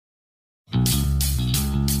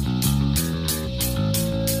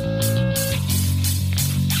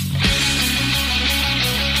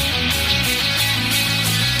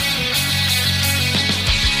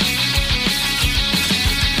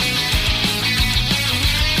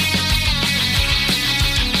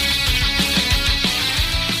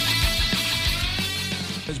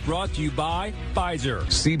brought to you by Pfizer.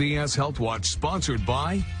 CBS Health Watch sponsored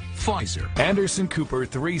by Pfizer. Anderson Cooper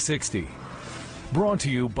 360. Brought to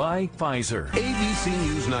you by Pfizer. ABC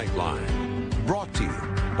News Nightline. Brought to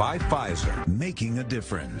you by Pfizer. Making a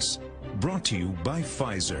difference. Brought to you by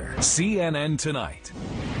Pfizer. CNN Tonight.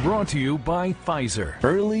 Brought to you by Pfizer.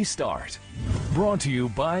 Early Start. Brought to you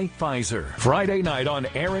by Pfizer. Friday night on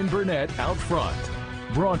Aaron Burnett Out Front.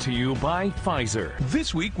 Brought to you by Pfizer.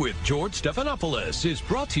 This Week with George Stephanopoulos is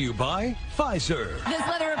brought to you by Pfizer. This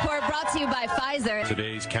weather report brought to you by Pfizer.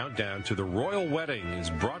 Today's countdown to the royal wedding is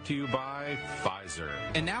brought to you by Pfizer.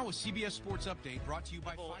 And now a CBS Sports Update brought to you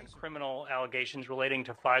by Pfizer. Criminal allegations relating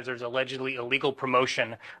to Pfizer's allegedly illegal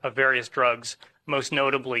promotion of various drugs, most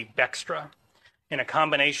notably Bextra. In a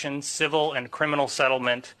combination civil and criminal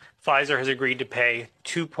settlement, Pfizer has agreed to pay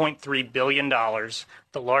 $2.3 billion,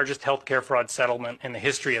 the largest healthcare fraud settlement in the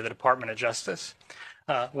history of the Department of Justice.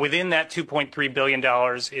 Within that $2.3 billion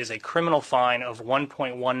is a criminal fine of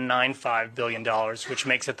 $1.195 billion, which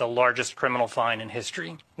makes it the largest criminal fine in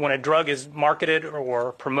history. When a drug is marketed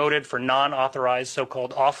or promoted for non-authorized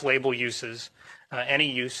so-called off-label uses,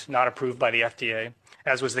 any use not approved by the FDA,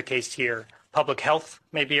 as was the case here, public health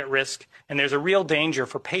may be at risk, and there's a real danger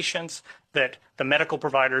for patients that the medical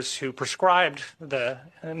providers who prescribed the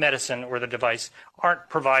medicine or the device aren't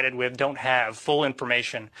provided with, don't have full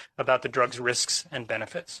information about the drug's risks and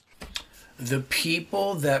benefits. The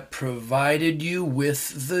people that provided you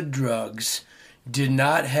with the drugs did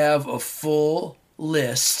not have a full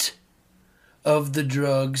list of the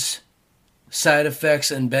drugs, side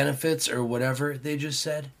effects and benefits, or whatever they just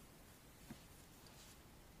said.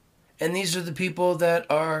 And these are the people that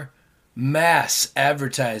are mass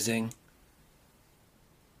advertising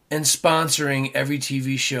and sponsoring every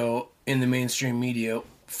TV show in the mainstream media,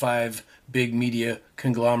 5 big media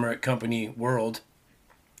conglomerate company world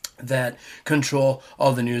that control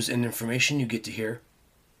all the news and information you get to hear.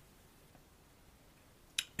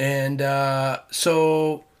 And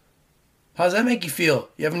so how does that make you feel?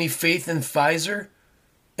 You have any faith in Pfizer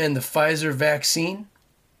and the Pfizer vaccine?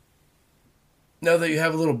 Now that you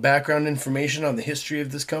have a little background information on the history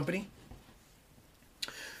of this company?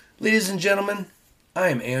 Ladies and gentlemen, I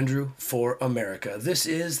am Andrew for America. This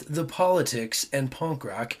is the Politics and Punk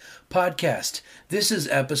Rock podcast. This is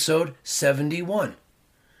episode 71.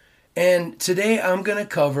 And today I'm going to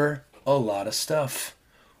cover a lot of stuff.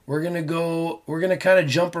 We're going to kind of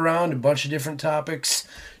jump around a bunch of different topics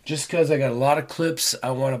just because I got a lot of clips I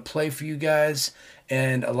want to play for you guys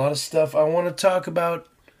and a lot of stuff I want to talk about.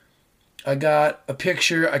 I got a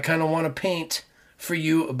picture I kind of want to paint for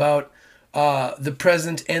you about the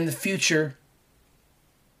present and the future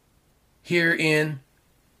here in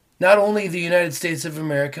not only the United States of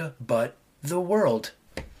America, but the world.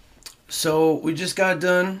 So I just got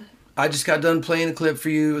done playing a clip for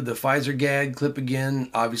you, the Pfizer gag clip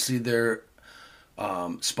again. Obviously, they're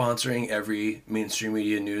sponsoring every mainstream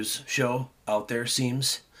media news show out there,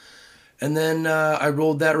 seems. And then I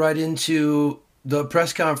rolled that right into the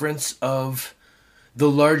press conference of the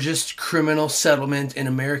largest criminal settlement in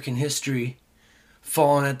American history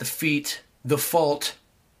falling at the feet, the fault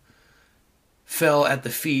fell at the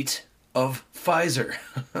feet of Pfizer.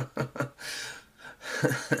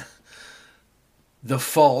 The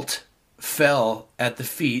fault fell at the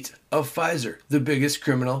feet of Pfizer, the biggest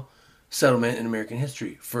criminal settlement in American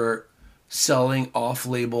history for selling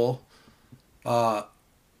off-label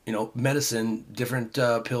medicine, different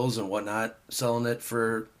pills and whatnot, selling it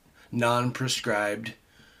for non-prescribed,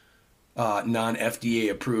 non-FDA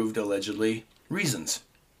approved, allegedly, reasons.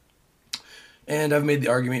 And I've made the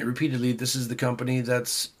argument repeatedly, this is the company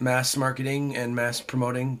that's mass marketing and mass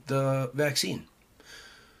promoting the vaccine.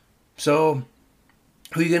 So,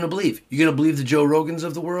 who are you going to believe? You're going to believe the Joe Rogans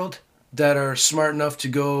of the world that are smart enough to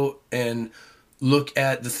go and look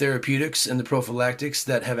at the therapeutics and the prophylactics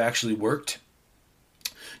that have actually worked?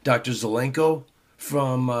 Dr. Zelenko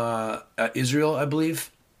from Israel, I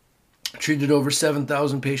believe, treated over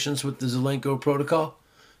 7,000 patients with the Zelenko protocol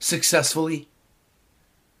successfully.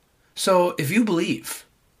 So if you believe,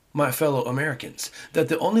 my fellow Americans, that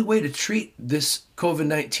the only way to treat this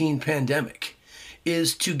COVID-19 pandemic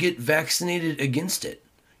is to get vaccinated against it,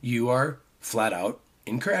 you are flat out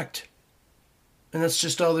incorrect. And that's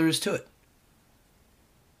just all there is to it.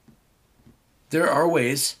 There are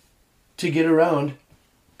ways to get around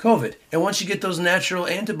COVID. And once you get those natural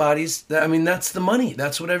antibodies, that's the money.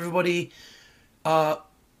 That's what everybody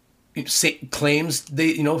claims.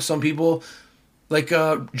 Some people, like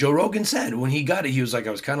Joe Rogan said, when he got it, he was like,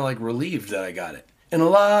 I was kind of like relieved that I got it. And a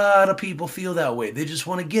lot of people feel that way. They just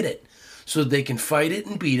want to get it so that they can fight it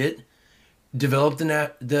and beat it develop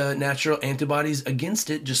the natural antibodies against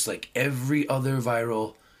it, just like every other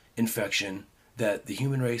viral infection that the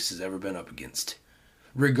human race has ever been up against,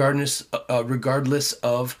 regardless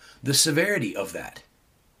of the severity of that.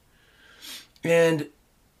 And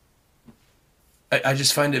I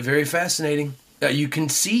just find it very fascinating. You can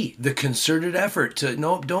see the concerted effort to,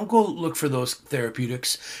 no, don't go look for those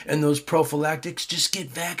therapeutics and those prophylactics, just get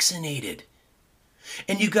vaccinated.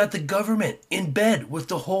 And you got the government in bed with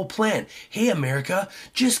the whole plan. Hey, America,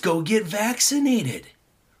 just go get vaccinated.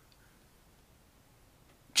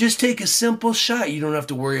 Just take a simple shot. You don't have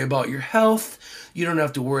to worry about your health. You don't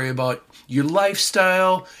have to worry about your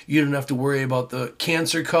lifestyle. You don't have to worry about the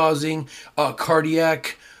cancer-causing,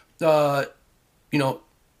 cardiac,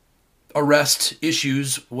 arrest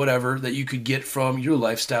issues, whatever, that you could get from your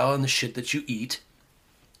lifestyle and the shit that you eat,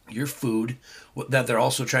 your food, that they're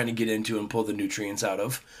also trying to get into and pull the nutrients out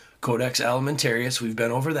of. Codex Alimentarius, we've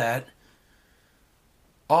been over that.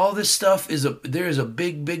 All this stuff there is a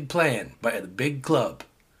big, big plan by the big club.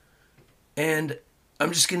 And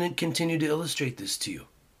I'm just going to continue to illustrate this to you.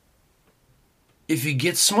 If you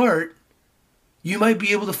get smart, you might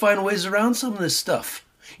be able to find ways around some of this stuff.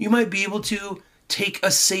 You might be able to take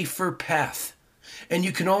a safer path. And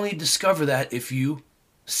you can only discover that if you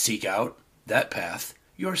seek out that path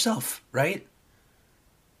yourself, right?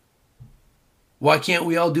 Why can't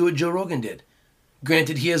we all do what Joe Rogan did?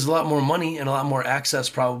 Granted, he has a lot more money and a lot more access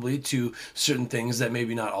probably to certain things that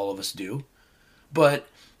maybe not all of us do. But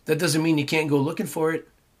that doesn't mean you can't go looking for it.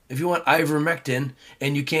 If you want ivermectin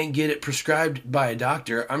and you can't get it prescribed by a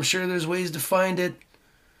doctor, I'm sure there's ways to find it.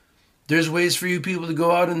 There's ways for you people to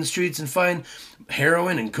go out in the streets and find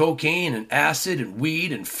heroin and cocaine and acid and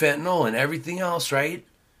weed and fentanyl and everything else, right?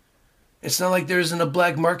 It's not like there isn't a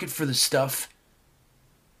black market for this stuff.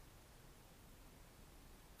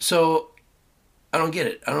 So, I don't get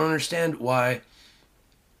it. I don't understand why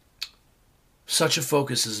such a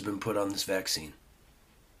focus has been put on this vaccine.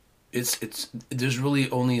 There's really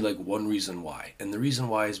only like one reason why. And the reason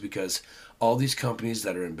why is because all these companies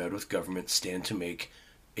that are in bed with government stand to make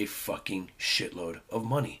a fucking shitload of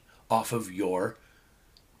money off of your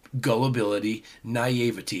gullibility,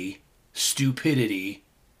 naivety, stupidity,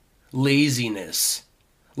 laziness,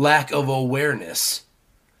 lack of awareness,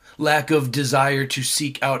 lack of desire to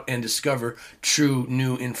seek out and discover true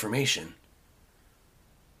new information,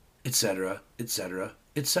 etc., etc.,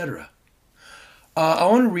 etc. I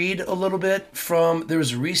want to read a little bit from, there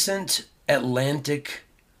was a recent Atlantic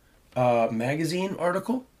magazine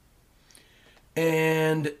article.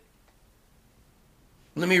 And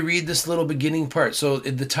let me read this little beginning part. So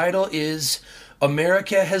the title is,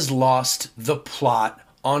 America has lost the plot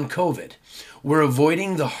on COVID. We're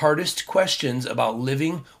avoiding the hardest questions about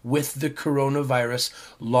living with the coronavirus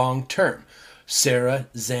long term. Sarah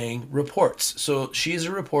Zhang reports. So she's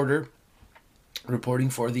a reporter reporting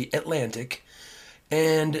for the Atlantic.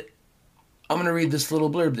 And I'm going to read this little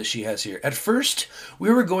blurb that she has here. At first, we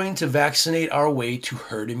were going to vaccinate our way to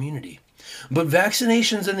herd immunity. But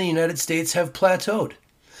vaccinations in the United States have plateaued.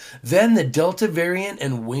 Then the Delta variant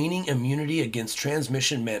and waning immunity against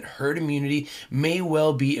transmission meant herd immunity may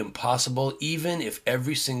well be impossible even if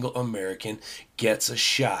every single American gets a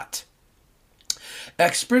shot.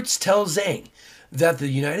 Experts tell Zhang that the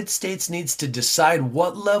United States needs to decide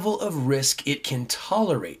what level of risk it can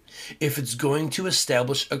tolerate if it's going to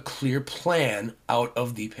establish a clear plan out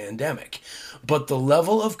of the pandemic. But the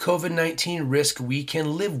level of COVID-19 risk we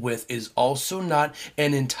can live with is also not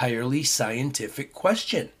an entirely scientific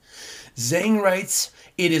question. Zhang writes,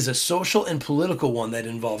 it is a social and political one that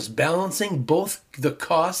involves balancing both the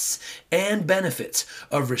costs and benefits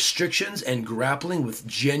of restrictions and grappling with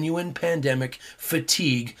genuine pandemic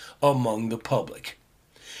fatigue among the public.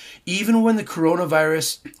 Even when the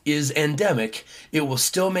coronavirus is endemic, it will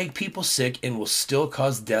still make people sick and will still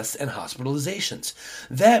cause deaths and hospitalizations.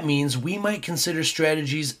 That means we might consider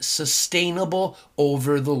strategies sustainable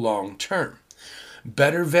over the long term.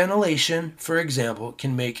 Better ventilation, for example,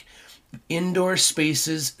 can make indoor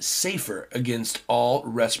spaces safer against all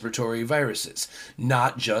respiratory viruses,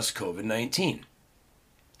 not just COVID-19.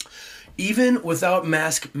 Even without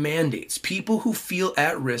mask mandates, people who feel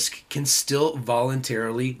at risk can still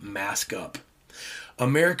voluntarily mask up.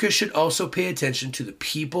 America should also pay attention to the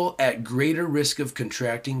people at greater risk of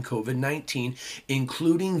contracting COVID-19,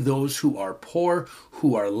 including those who are poor,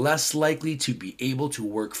 who are less likely to be able to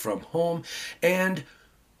work from home, and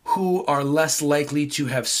who are less likely to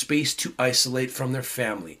have space to isolate from their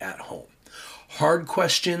family at home. Hard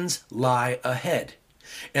questions lie ahead,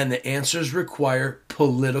 and the answers require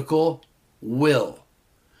political will.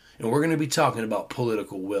 And we're going to be talking about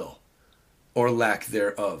political will, or lack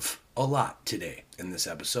thereof, a lot today in this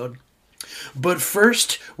episode. But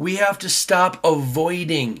first, we have to stop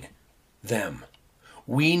avoiding them.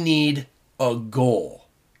 We need a goal.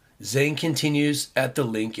 Zane continues at the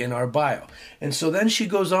link in our bio. And so then she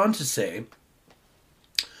goes on to say,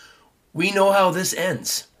 we know how this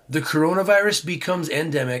ends. The coronavirus becomes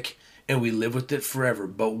endemic and we live with it forever.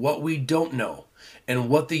 But what we don't know, and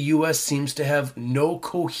what the U.S. seems to have no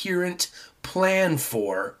coherent plan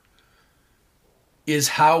for, is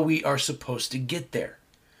how we are supposed to get there.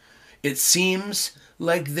 It seems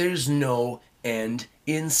like there's no end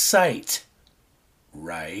in sight,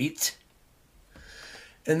 right?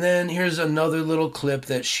 And then here's another little clip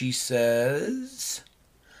that she says,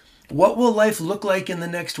 what will life look like in the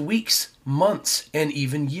next weeks, months, and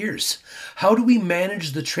even years? How do we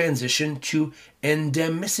manage the transition to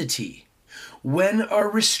endemicity? When are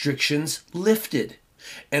restrictions lifted?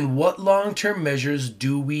 And what long-term measures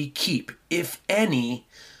do we keep, if any,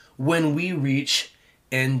 when we reach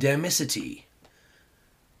endemicity?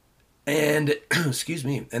 And, excuse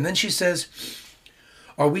me, and then she says,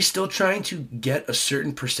 are we still trying to get a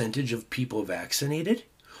certain percentage of people vaccinated?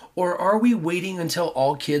 Or are we waiting until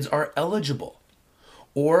all kids are eligible?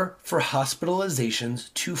 Or for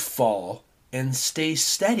hospitalizations to fall and stay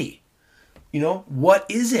steady? What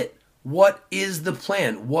is it? What is the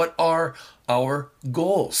plan? What are our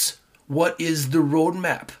goals? What is the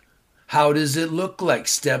roadmap? How does it look like,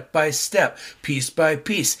 step by step, piece by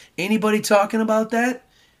piece? Anybody talking about that?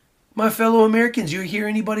 My fellow Americans, you hear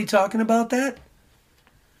anybody talking about that?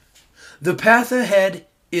 The path ahead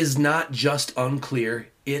is not just unclear,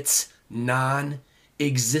 it's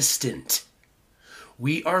non-existent.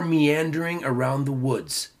 We are meandering around the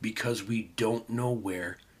woods because we don't know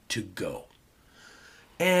where to go.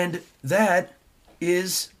 And that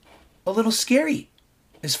is a little scary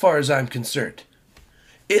as far as I'm concerned.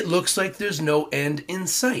 It looks like there's no end in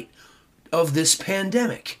sight of this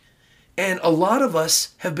pandemic. And a lot of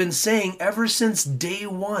us have been saying ever since day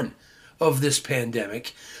one of this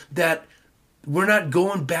pandemic that we're not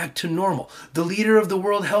going back to normal. The leader of the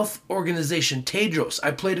World Health Organization, Tedros,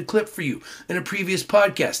 I played a clip for you in a previous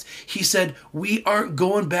podcast. He said, we aren't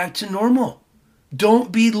going back to normal.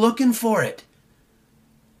 Don't be looking for it.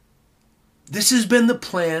 This has been the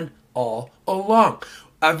plan all along.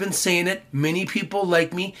 I've been saying it. Many people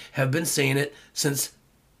like me have been saying it since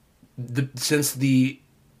the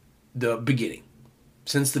beginning,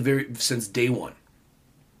 since day one.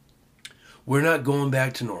 We're not going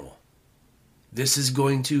back to normal. This is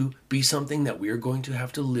going to be something that we are going to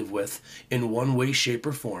have to live with in one way, shape,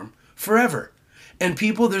 or form forever. And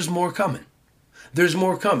people, there's more coming. There's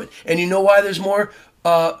more coming. And you know why there's more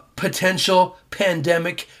potential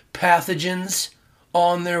pandemic pathogens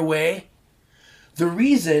on their way? The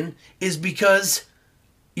reason is because,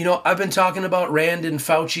 I've been talking about Rand and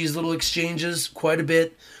Fauci's little exchanges quite a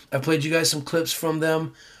bit. I played you guys some clips from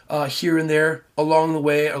them here and there along the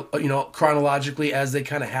way, chronologically as they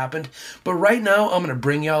kind of happened. But right now, I'm going to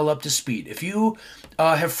bring y'all up to speed. If you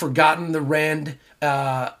have forgotten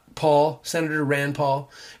the Senator Rand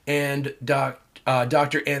Paul and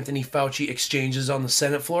Dr. Anthony Fauci exchanges on the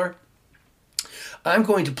Senate floor, I'm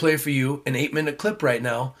going to play for you an 8-minute clip right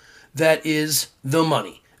now that is the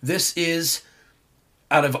money. This is,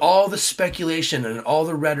 out of all the speculation and all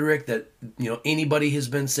the rhetoric that anybody has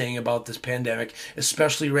been saying about this pandemic,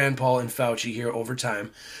 especially Rand Paul and Fauci here over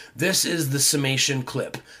time, this is the summation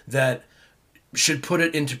clip that should put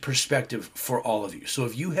it into perspective for all of you. So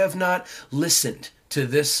if you have not listened to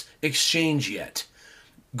this exchange yet,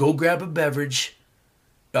 go grab a beverage.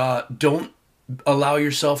 Don't allow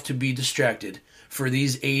yourself to be distracted for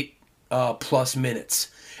these 8 plus minutes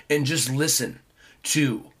and just listen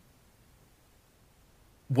to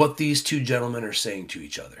what these two gentlemen are saying to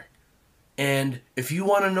each other. And if you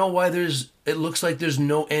want to know why it looks like there's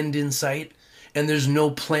no end in sight and there's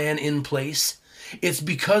no plan in place, it's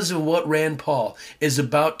because of what Rand Paul is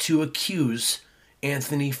about to accuse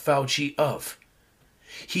Anthony Fauci of.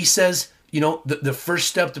 He says, the first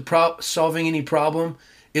step to solving any problem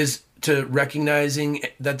is to recognizing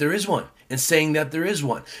that there is one and saying that there is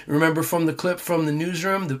one. Remember from the clip from the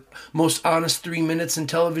newsroom, the most honest 3 minutes in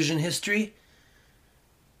television history?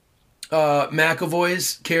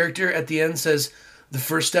 McAvoy's character at the end says, the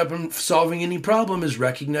first step in solving any problem is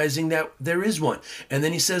recognizing that there is one. And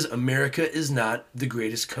then he says, America is not the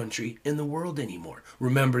greatest country in the world anymore.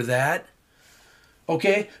 Remember that?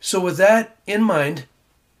 Okay, so with that in mind,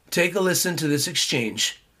 take a listen to this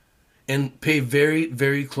exchange and pay very,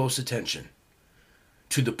 very close attention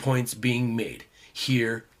to the points being made.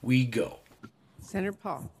 Here we go. Senator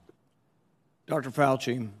Paul. Dr.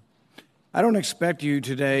 Fauci, I don't expect you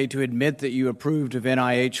today to admit that you approved of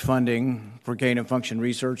NIH funding for gain-of-function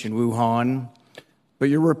research in Wuhan, but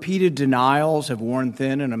your repeated denials have worn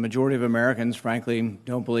thin, and a majority of Americans, frankly,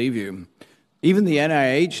 don't believe you. Even the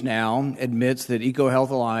NIH now admits that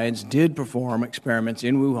EcoHealth Alliance did perform experiments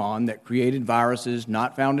in Wuhan that created viruses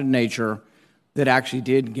not found in nature that actually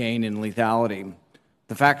did gain in lethality.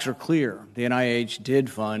 The facts are clear. The NIH did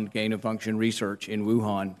fund gain-of-function research in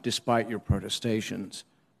Wuhan, despite your protestations.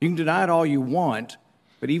 You can deny it all you want,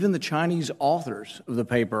 but even the Chinese authors of the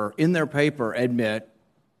paper, in their paper, admit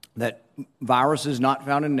that viruses not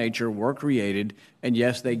found in nature were created, and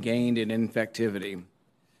yes, they gained in infectivity.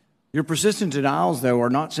 Your persistent denials, though, are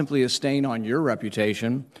not simply a stain on your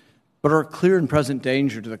reputation, but are a clear and present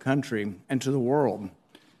danger to the country and to the world.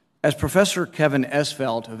 As Professor Kevin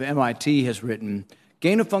Esvelt of MIT has written,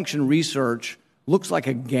 gain-of-function research looks like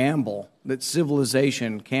a gamble that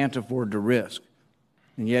civilization can't afford to risk.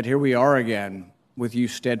 And yet here we are again, with you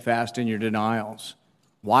steadfast in your denials.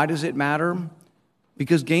 Why does it matter?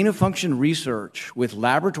 Because gain-of-function research with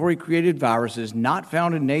laboratory-created viruses not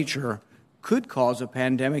found in nature could cause a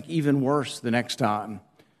pandemic even worse the next time.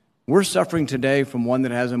 We're suffering today from one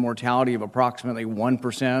that has a mortality of approximately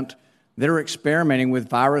 1%. They're experimenting with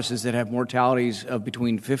viruses that have mortalities of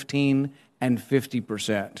between 15 and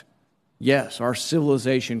 50%. Yes, our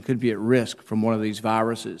civilization could be at risk from one of these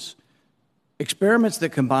viruses. Experiments that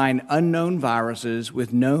combine unknown viruses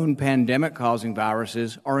with known pandemic-causing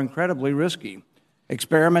viruses are incredibly risky.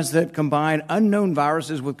 Experiments that combine unknown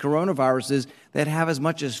viruses with coronaviruses that have as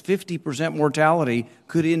much as 50% mortality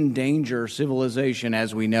could endanger civilization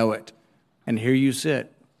as we know it. And here you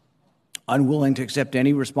sit, unwilling to accept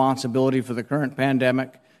any responsibility for the current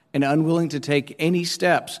pandemic and unwilling to take any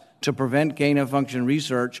steps to prevent gain-of-function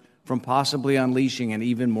research from possibly unleashing an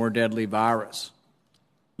even more deadly virus.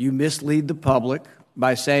 You mislead the public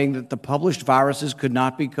by saying that the published viruses could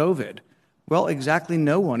not be COVID. Well, exactly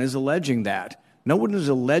no one is alleging that. No one is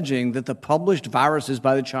alleging that the published viruses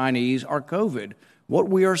by the Chinese are COVID. What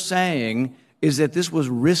we are saying is that this was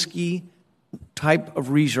risky type of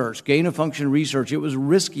research, gain-of-function research. It was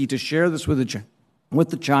risky to share this with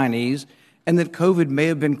the Chinese, and that COVID may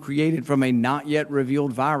have been created from a not yet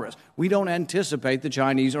revealed virus. We don't anticipate the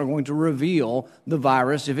Chinese are going to reveal the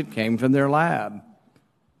virus if it came from their lab.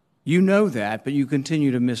 You know that, but you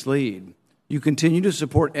continue to mislead. You continue to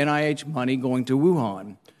support NIH money going to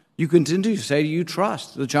Wuhan. You continue to say you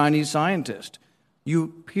trust the Chinese scientist. You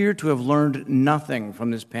appear to have learned nothing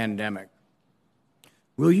from this pandemic.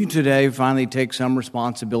 Will you today finally take some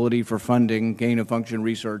responsibility for funding gain-of-function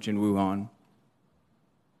research in Wuhan?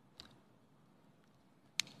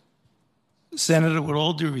 Senator, with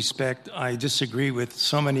all due respect, I disagree with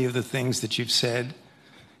so many of the things that you've said.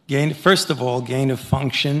 First of all, gain of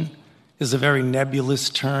function is a very nebulous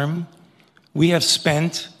term. We have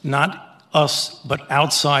spent, not us, but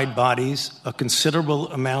outside bodies, a considerable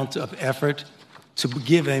amount of effort to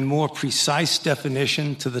give a more precise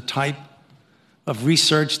definition to the type of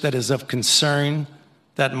research that is of concern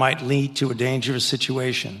that might lead to a dangerous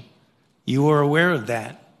situation. You are aware of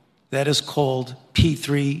that. That is called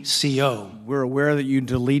P3CO. We're aware that you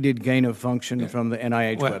deleted gain of function from the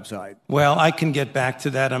NIH website. Well, I can get back to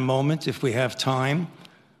that in a moment if we have time.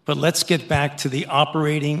 But let's get back to the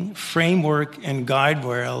operating framework and guide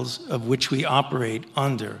rails of which we operate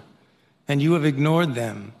under. And you have ignored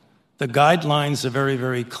them. The guidelines are very,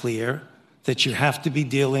 very clear that you have to be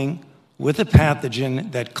dealing with a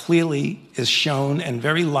pathogen that clearly is shown and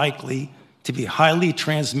very likely to be highly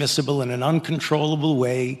transmissible in an uncontrollable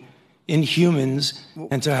way in humans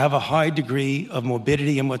and to have a high degree of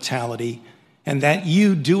morbidity and mortality, and that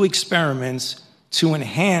you do experiments to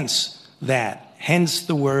enhance that, hence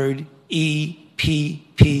the word EPPP,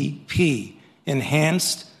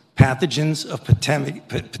 enhanced pathogens of potential.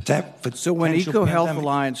 So when EcoHealth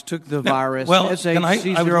Alliance took the virus,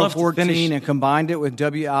 SHC014, and combined it with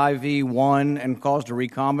WIV1 and caused a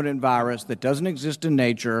recombinant virus that doesn't exist in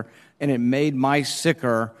nature, and it made mice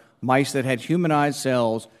sicker, mice that had humanized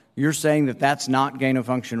cells, you're saying that that's not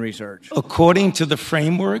gain-of-function research? According to the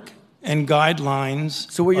framework and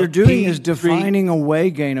guidelines. So what you're doing is defining away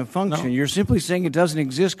gain-of-function. No. You're simply saying it doesn't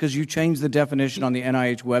exist because you changed the definition on the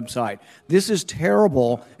NIH website. This is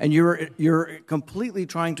terrible, and you're completely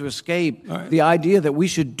trying to escape the idea that we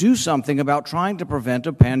should do something about trying to prevent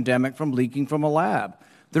a pandemic from leaking from a lab.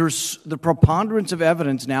 The preponderance of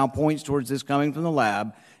evidence now points towards this coming from the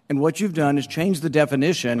lab, and what you've done is change the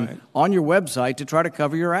definition on your website to try to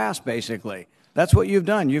cover your ass, basically. That's what you've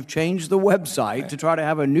done. You've changed the website to try to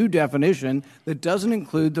have a new definition that doesn't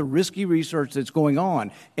include the risky research that's going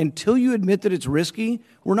on. Until you admit that it's risky,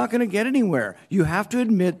 we're not going to get anywhere. You have to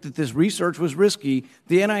admit that this research was risky.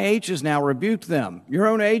 The NIH has now rebuked them. Your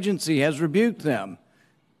own agency has rebuked them.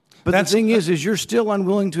 But the thing is you're still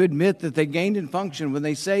unwilling to admit that they gained in function when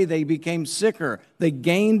they say they became sicker. They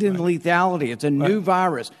gained in lethality. It's a new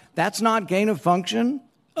virus. That's not gain of function?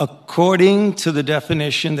 According to the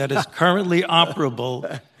definition that is currently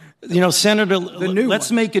operable, Senator, let's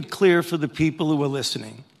make it clear for the people who are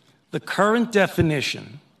listening. The current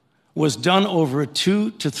definition was done over a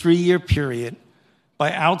 2 to 3 year period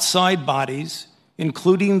by outside bodies,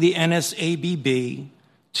 including the NSABB,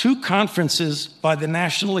 2 conferences by the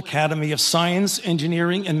National Academy of Science,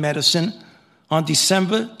 Engineering, and Medicine on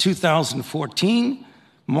December 2014,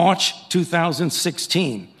 March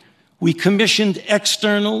 2016. We commissioned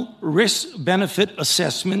external risk-benefit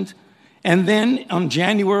assessment, and then on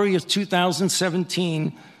January of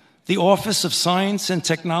 2017, the Office of Science and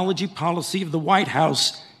Technology Policy of the White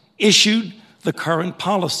House issued the current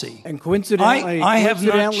policy. And coincidentally, I have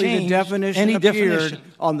not the changed definition any appeared definition.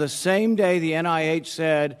 On the same day the NIH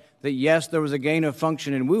said that, yes, there was a gain of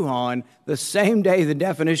function in Wuhan, the same day the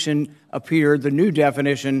definition appeared, the new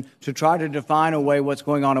definition, to try to define away what's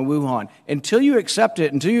going on in Wuhan. Until you accept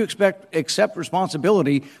it, until you accept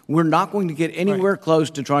responsibility, we're not going to get anywhere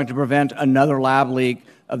close to trying to prevent another lab leak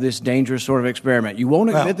of this dangerous sort of experiment. You won't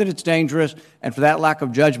admit that it's dangerous, and for that lack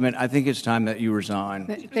of judgment, I think it's time that you resign.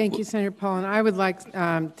 Thank you, Senator Paul. And I would like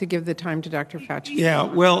to give the time to Dr. Fauci. Yeah,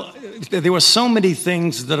 well, there were so many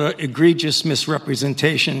things that are egregious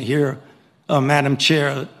misrepresentation here, Madam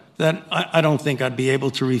Chair, that I don't think I'd be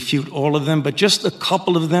able to refute all of them, but just a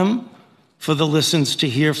couple of them for the listeners to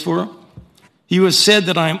hear for. You have said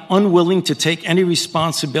that I am unwilling to take any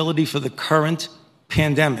responsibility for the current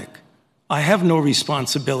pandemic. I have no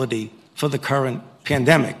responsibility for the current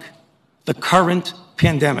pandemic. The current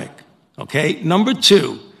pandemic, okay? Number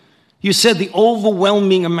 2, you said the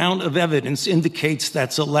overwhelming amount of evidence indicates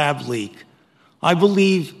that's a lab leak. I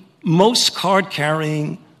believe most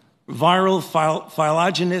card-carrying viral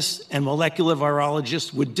phylogenists and molecular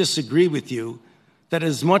virologists would disagree with you that it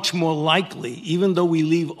is much more likely, even though we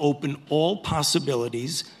leave open all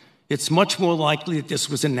possibilities, it's much more likely that this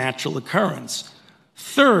was a natural occurrence.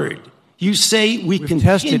 Third, you say we've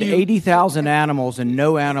tested 80,000 animals and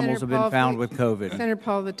no animals have been found with COVID. Senator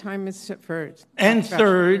Paul, the time is for. And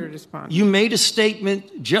third, you made a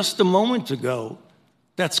statement just a moment ago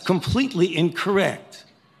that's completely incorrect,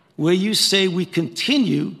 where you say we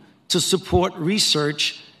continue to support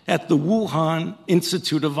research at the Wuhan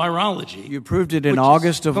Institute of Virology. You proved it in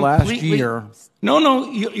August of last year.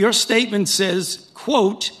 No, your statement says,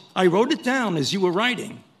 quote, I wrote it down as you were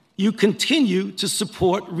writing. You continue to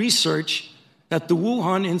support research at the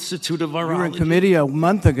Wuhan Institute of Virology. You were in committee a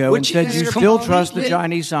month ago and said you still trust the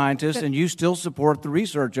Chinese scientists and you still support the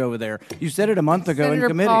research over there. You said it a month ago in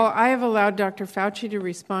committee. Senator Paul, I have allowed Dr. Fauci to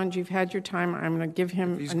respond. You've had your time. I'm going to give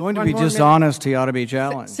him. He's going to be dishonest. He ought to be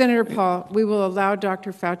challenged. Senator Paul, we will allow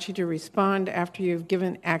Dr. Fauci to respond after you've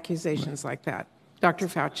given accusations like that. Dr.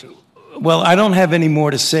 Fauci. Well, I don't have any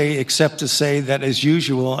more to say except to say that, as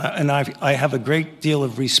usual, and I have a great deal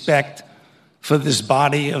of respect for this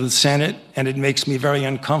body of the Senate, and it makes me very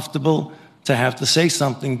uncomfortable to have to say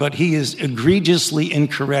something, but he is egregiously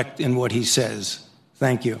incorrect in what he says.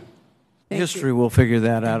 Thank you. History will figure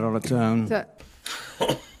that out on its own.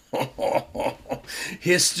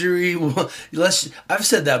 History will... I've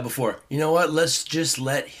said that before. You know what? Let's just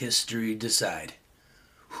let history decide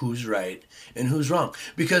who's right and who's wrong.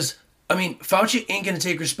 Because, I mean, Fauci ain't going to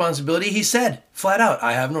take responsibility. He said, flat out,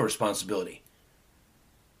 I have no responsibility.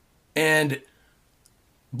 And...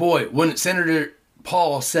 boy, when Senator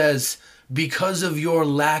Paul says, because of your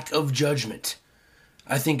lack of judgment,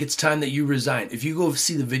 I think it's time that you resign. If you go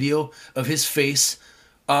see the video of his face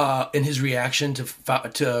and his reaction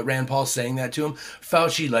to Rand Paul saying that to him,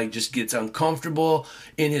 Fauci just gets uncomfortable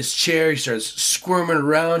in his chair. He starts squirming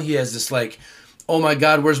around. He has this oh my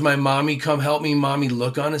God, where's my mommy? Come help me, mommy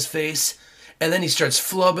look on his face. And then he starts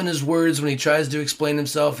flubbing his words when he tries to explain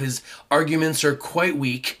himself. His arguments are quite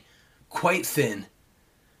weak, quite thin.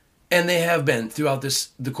 And they have been throughout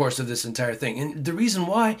the course of this entire thing. And the reason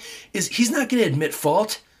why is he's not going to admit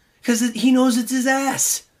fault because he knows it's his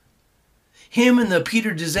ass. Him and the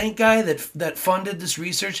Peter Daszak guy that funded this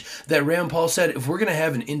research, that Rand Paul said, if we're going to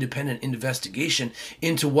have an independent investigation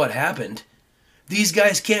into what happened, these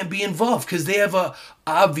guys can't be involved because they have a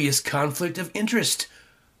obvious conflict of interest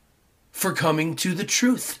for coming to the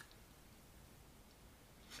truth.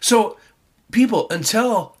 So, people,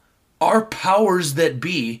 until our powers that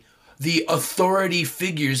be, the authority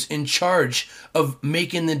figures in charge of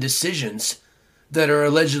making the decisions that are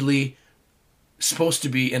allegedly supposed to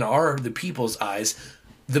be, and are the people's eyes,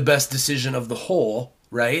 the best decision of the whole,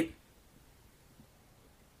 right?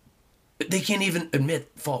 They can't even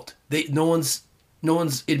admit fault. No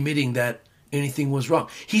one's admitting that anything was wrong.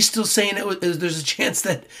 He's still saying there's a chance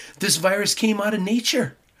that this virus came out of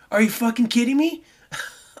nature. Are you fucking kidding me?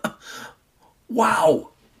 Wow.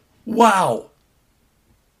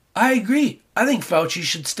 I agree. I think Fauci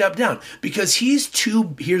should step down because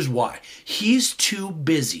here's why. He's too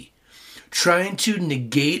busy trying to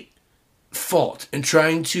negate fault and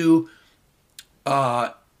trying to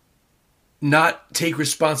not take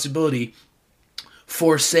responsibility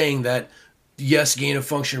for saying that, yes,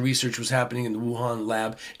 gain-of-function research was happening in the Wuhan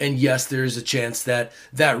lab, and yes, there is a chance that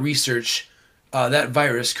research, that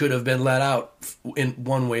virus could have been let out in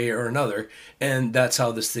one way or another, and that's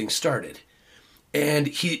how this thing started.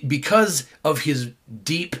 And because of his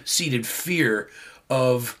deep-seated fear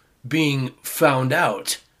of being found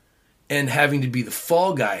out and having to be the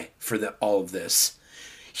fall guy for all of this,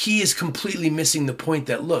 he is completely missing the point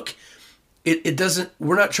that, look,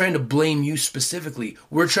 we're not trying to blame you specifically.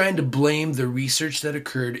 We're trying to blame the research that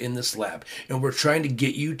occurred in this lab. And we're trying to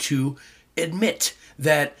get you to admit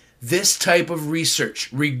that this type of research,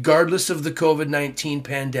 regardless of the COVID-19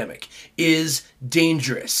 pandemic, is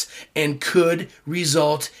dangerous and could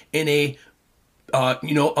result in a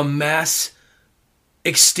mass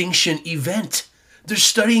extinction event. They're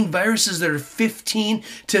studying viruses that are 15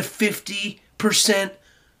 to 50%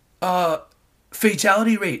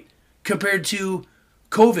 fatality rate compared to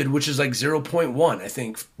COVID, which is like 0.1, I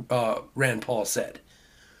think Rand Paul said.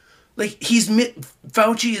 Like,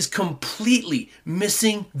 Fauci is completely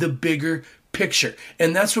missing the bigger picture.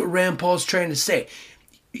 And that's what Rand Paul is trying to say.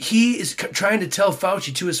 He is trying to tell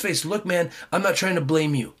Fauci to his face, look, man, I'm not trying to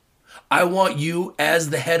blame you. I want you, as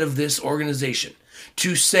the head of this organization,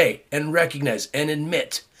 to say and recognize and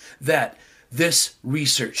admit that this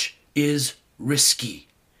research is risky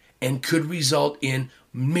and could result in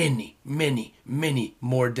many, many, many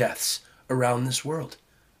more deaths around this world.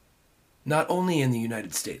 Not only in the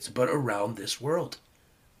United States, but around this world.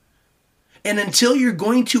 And until you're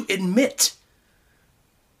going to admit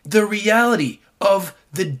the reality of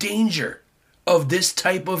the danger of this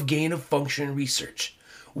type of gain-of-function research,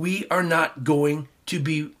 we are not going to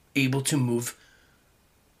be able to move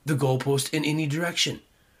the goalpost in any direction.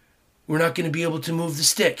 We're not going to be able to move the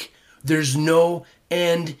stick. There's no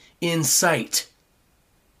end in sight.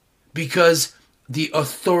 Because the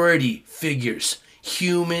authority figures,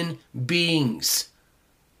 human beings,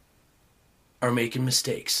 are making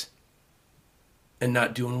mistakes and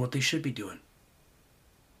not doing what they should be doing.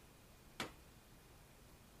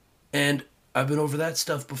 And I've been over that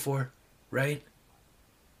stuff before, right?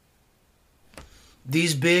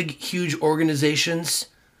 These big, huge organizations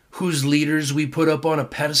whose leaders we put up on a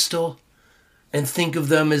pedestal and think of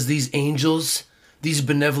them as these angels, these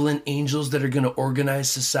benevolent angels that are going to organize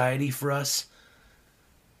society for us.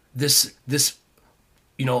 This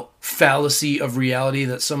fallacy of reality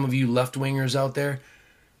that some of you left-wingers out there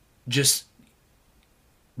just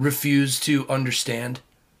refuse to understand,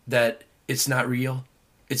 that it's not real.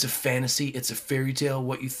 It's a fantasy. It's a fairy tale.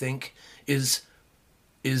 What you think is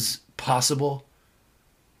possible.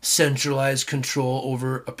 Centralized control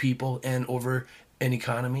over a people and over an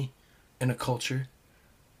economy and a culture.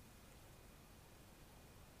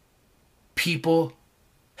 People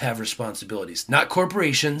have responsibilities, not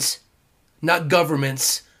corporations, not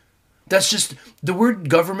governments. That's just, the word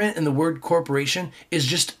government and the word corporation is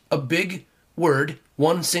just a big word,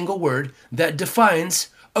 one single word, that defines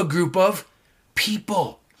a group of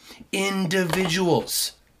people,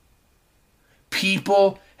 individuals.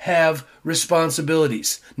 People have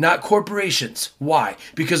responsibilities, not corporations. Why?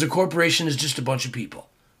 Because a corporation is just a bunch of people.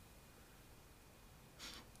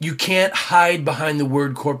 You can't hide behind the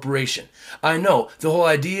word corporation. I know, the whole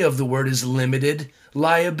idea of the word is limited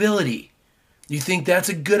liability. You think that's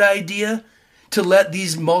a good idea? To let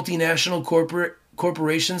these multinational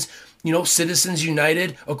corporations, Citizens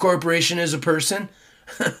United, a corporation is a person?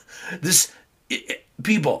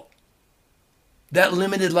 People, that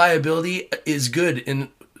limited liability is good in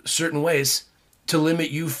certain ways to limit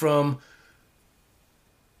you from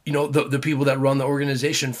the people that run the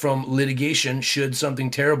organization from litigation should something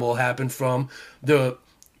terrible happen from the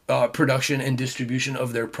production and distribution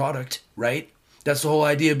of their product, right? That's the whole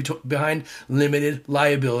idea behind limited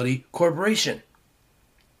liability corporation.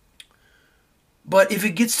 But if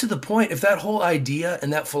it gets to the point, if that whole idea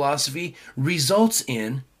and that philosophy results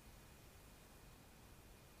in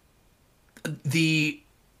the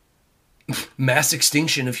mass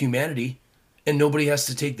extinction of humanity, and nobody has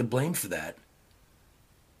to take the blame for that.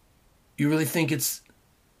 You really think it's,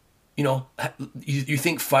 you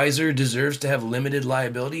think Pfizer deserves to have limited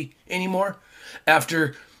liability anymore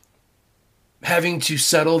after having to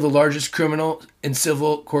settle the largest criminal and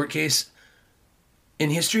civil court case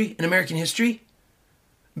in history, in American history?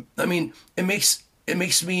 I mean, it makes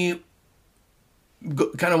me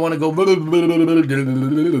kind of want to go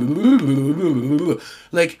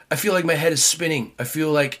like, I feel like my head is spinning. I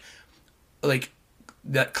feel like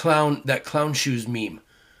that clown shoes meme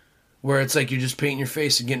where it's like you're just painting your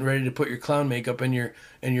face and getting ready to put your clown makeup and your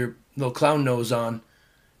little clown nose on,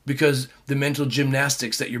 because the mental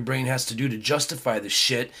gymnastics that your brain has to do to justify this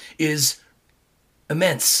shit is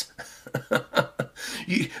immense.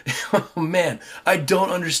 Oh man, I don't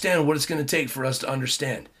understand what it's going to take for us to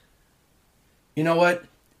understand. You know what?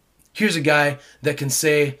 Here's a guy that can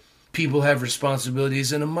say people have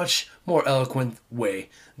responsibilities in a much more eloquent way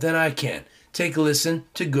than I can. Take a listen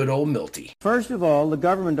to good old Milty. First of all, the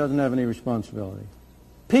government doesn't have any responsibility.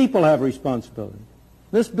 People have responsibility.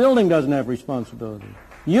 This building doesn't have responsibility.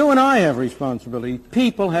 You and I have responsibility.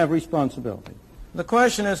 People have responsibility. The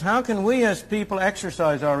question is, how can we as people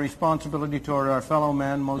exercise our responsibility toward our fellow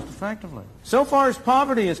man most effectively? So far as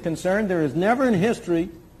poverty is concerned, there has never in history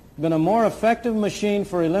been a more effective machine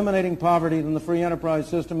for eliminating poverty than the free enterprise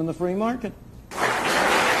system and the free market.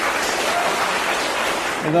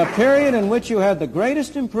 The period in which you had the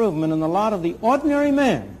greatest improvement in the lot of the ordinary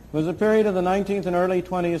man was the period of the 19th and early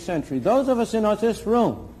 20th century. Those of us in this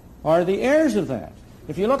room are the heirs of that.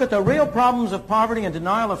 If you look at the real problems of poverty and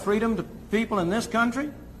denial of freedom to people in this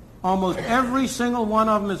country, almost every single one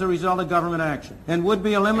of them is a result of government action and would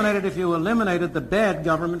be eliminated if you eliminated the bad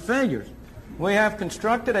government failures. We have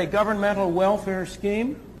constructed a governmental welfare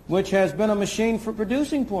scheme which has been a machine for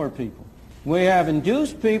producing poor people. We have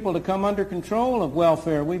induced people to come under control of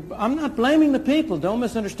welfare. I'm not blaming the people, don't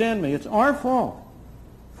misunderstand me. It's our fault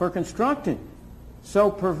for constructing so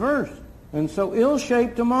perverse and so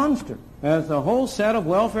ill-shaped a monster as the whole set of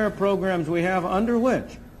welfare programs we have, under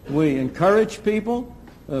which we encourage people,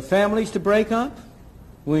 families to break up.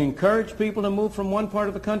 We encourage people to move from one part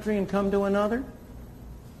of the country and come to another,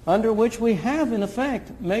 under which we have, in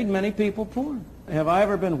effect, made many people poor. Have I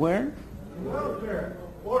ever been where? Welfare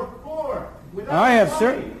or poor. I have,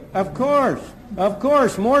 sir. Of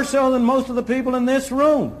course, more so than most of the people in this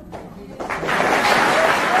room.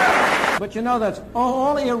 But you know, that's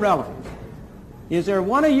all irrelevant. Is there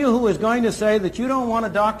one of you who is going to say that you don't want a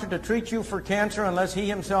doctor to treat you for cancer unless he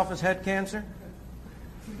himself has had cancer?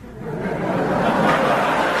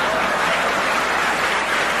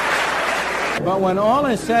 But when all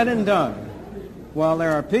is said and done, while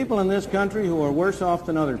there are people in this country who are worse off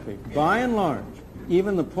than other people, by and large,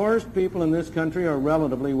 even the poorest people in this country are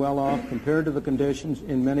relatively well off compared to the conditions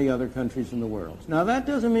in many other countries in the world. Now, that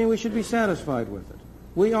doesn't mean we should be satisfied with it.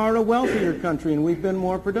 We are a wealthier country and we've been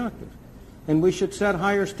more productive. And we should set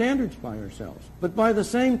higher standards by ourselves. But by the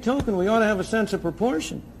same token, we ought to have a sense of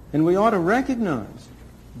proportion. And we ought to recognize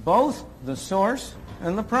both the source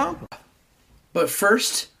and the problem. But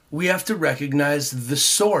first, we have to recognize the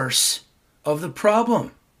source of the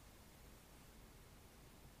problem.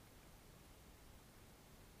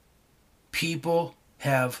 People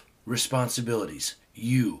have responsibilities.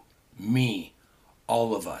 You, me,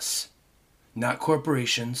 all of us. Not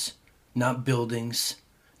corporations, not buildings,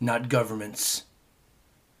 not governments.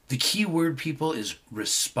 The key word, people, is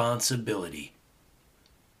responsibility.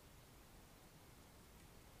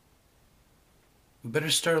 We better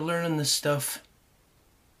start learning this stuff.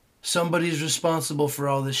 Somebody's responsible for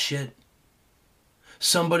all this shit.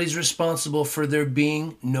 Somebody's responsible for there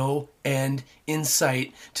being no end in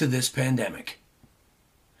sight to this pandemic.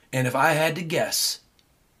 And if I had to guess,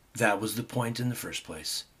 that was the point in the first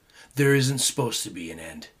place. There isn't supposed to be an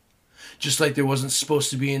end. Just like there wasn't supposed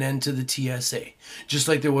to be an end to the TSA. Just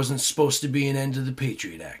like there wasn't supposed to be an end to the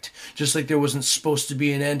Patriot Act. Just like there wasn't supposed to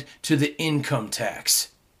be an end to the income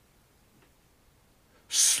tax.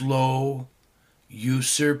 Slow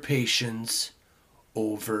usurpations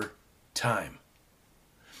over time.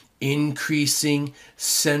 Increasing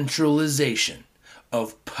centralization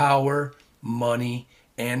of power, money,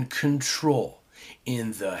 and control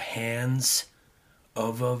in the hands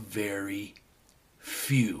of a very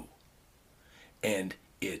few. And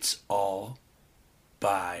it's all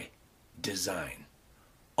by design.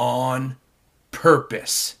 On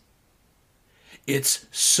purpose. It's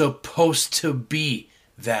supposed to be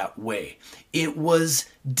that way. It was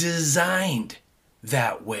designed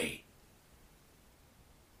that way.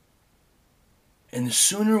 And the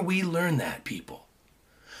sooner we learn that, people,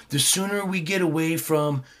 the sooner we get away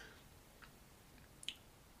from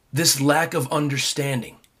this lack of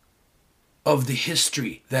understanding of the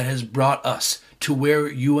history that has brought us to where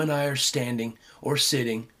you and I are standing or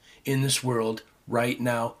sitting in this world right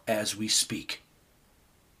now as we speak.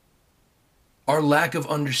 Our lack of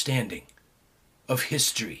understanding of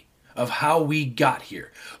history, of how we got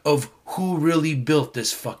here, of who really built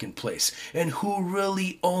this fucking place, and who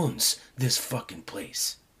really owns this fucking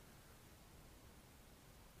place.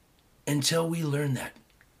 Until we learn that,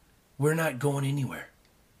 we're not going anywhere.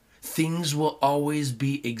 Things will always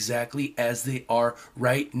be exactly as they are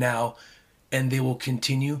right now, and they will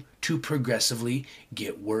continue to progressively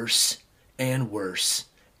get worse and worse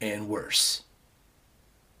and worse.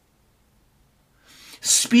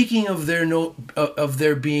 Speaking of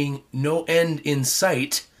there being no end in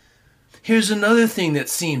sight, here's another thing that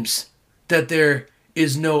seems that there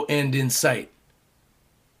is no end in sight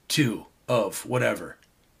to, of whatever.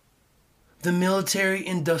 The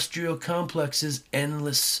military-industrial complex's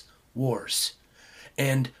endless wars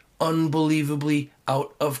and unbelievably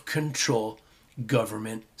out of control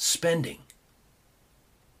government spending.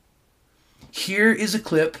 Here is a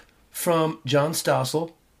clip from John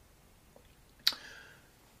Stossel,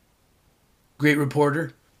 great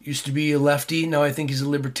reporter, used to be a lefty, now I think he's a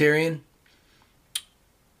libertarian.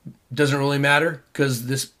 Doesn't really matter, because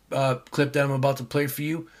this clip that I'm about to play for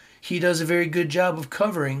you, he does a very good job of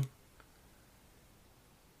covering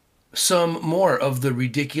some more of the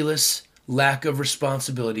ridiculous lack of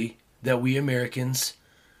responsibility that we Americans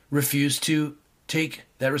refuse to take,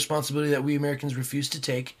 that responsibility that we Americans refuse to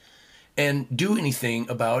take and do anything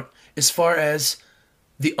about, as far as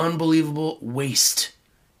the unbelievable waste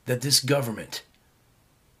that this government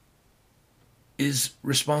is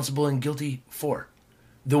responsible and guilty for.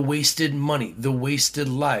 The wasted money, the wasted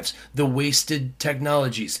lives, the wasted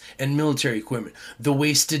technologies and military equipment, the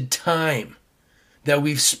wasted time that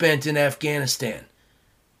we've spent in Afghanistan.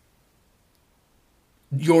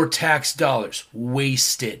 Your tax dollars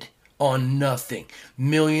wasted on nothing.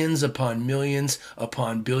 Millions upon millions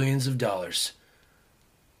upon billions of dollars.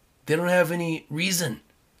 They don't have any reason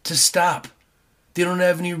to stop. They don't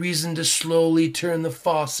have any reason to slowly turn the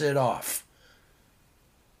faucet off.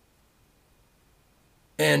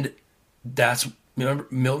 And that's, remember,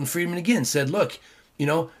 Milton Friedman again said, look,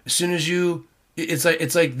 as soon as you, it's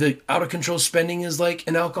like the out of control spending is like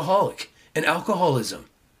an alcoholic, an alcoholism.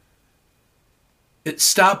 It's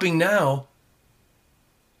stopping now,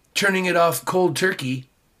 turning it off cold turkey.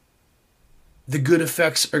 The good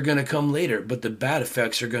effects are going to come later, but the bad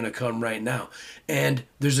effects are going to come right now. And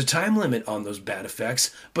there's a time limit on those bad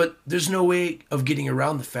effects, but there's no way of getting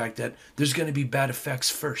around the fact that there's going to be bad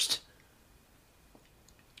effects first.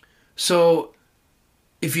 So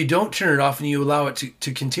if you don't turn it off and you allow it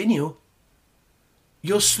to continue,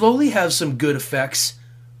 you'll slowly have some good effects,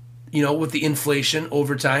 with the inflation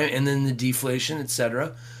over time and then the deflation,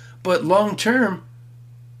 etc. But long term,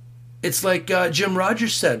 it's like Jim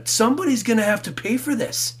Rogers said, somebody's going to have to pay for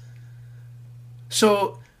this.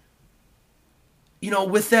 So,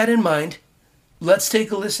 with that in mind, let's take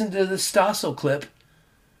a listen to the Stossel clip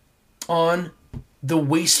on the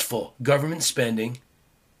wasteful government spending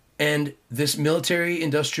and this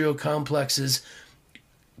military-industrial complex's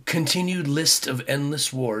continued list of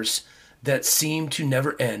endless wars that seem to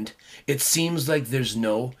never end. It seems like there's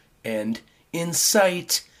no end in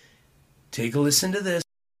sight. Take a listen to this.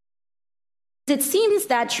 It seems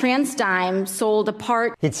that TransDigm sold a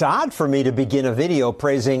part. It's odd for me to begin a video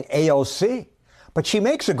praising AOC, but she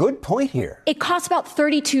makes a good point here. It costs about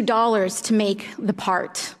 $32 to make the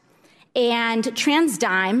part. And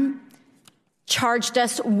TransDigm charged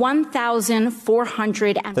us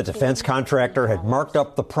 $1,400. The defense contractor had marked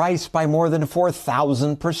up the price by more than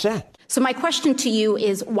 4,000%. So my question to you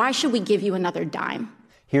is, why should we give you another dime?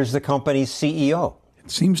 Here's the company's CEO.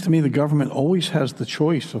 It seems to me the government always has the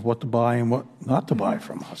choice of what to buy and what not to buy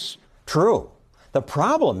from us. True. The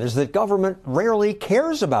problem is that government rarely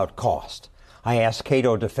cares about cost. I asked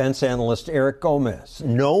Cato defense analyst Eric Gomez.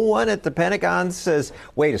 No one at the Pentagon says,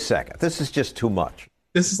 wait a second, this is just too much.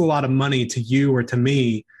 This is a lot of money to you or to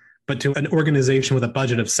me, but to an organization with a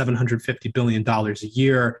budget of $750 billion a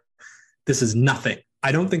year, this is nothing.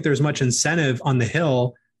 I don't think there's much incentive on the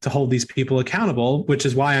Hill to hold these people accountable, which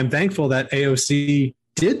is why I'm thankful that AOC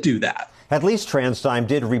did do that. At least TransDigm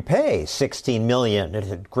did repay $16 million it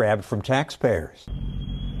had grabbed from taxpayers.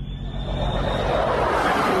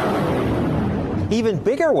 Even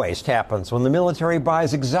bigger waste happens when the military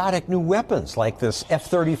buys exotic new weapons like this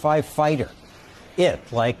F-35 fighter. It,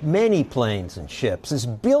 like many planes and ships, is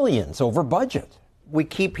billions over budget. We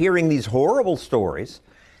keep hearing these horrible stories,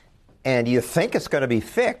 and you think it's going to be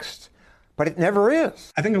fixed, but it never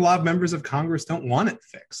is. I think a lot of members of Congress don't want it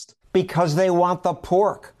fixed. Because they want the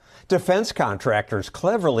pork. Defense contractors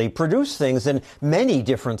cleverly produce things in many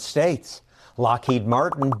different states. Lockheed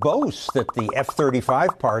Martin boasts that the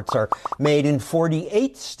F-35 parts are made in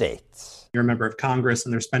 48 states. You're a member of Congress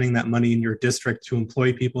and they're spending that money in your district to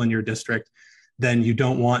employ people in your district, then you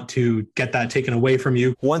don't want to get that taken away from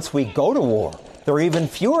you. Once we go to war, there are even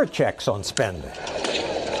fewer checks on spending.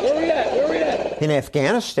 Where we at? In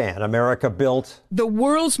Afghanistan, America built the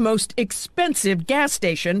world's most expensive gas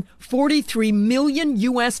station, 43 million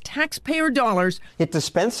U.S. taxpayer dollars. It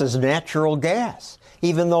dispenses natural gas,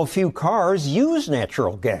 even though few cars use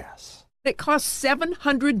natural gas. It costs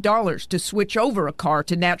 $700 to switch over a car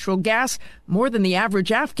to natural gas, more than the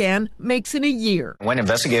average Afghan makes in a year. When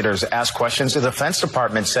investigators asked questions, the Defense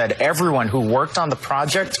Department said everyone who worked on the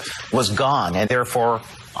project was gone and therefore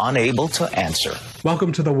unable to answer.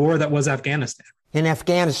 Welcome to the war that was Afghanistan. In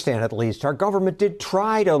Afghanistan, at least, our government did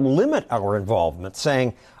try to limit our involvement,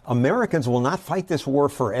 saying Americans will not fight this war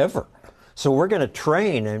forever. So we're going to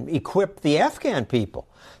train and equip the Afghan people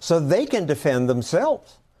so they can defend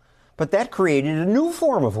themselves. But that created a new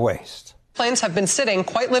form of waste. Planes have been sitting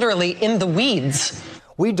quite literally in the weeds.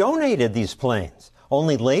 We donated these planes.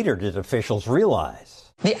 Only later did officials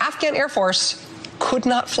realize the Afghan Air Force could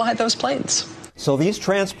not fly those planes. So these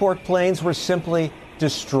transport planes were simply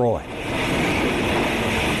destroyed.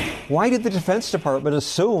 Why did the Defense Department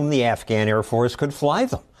assume the Afghan Air Force could fly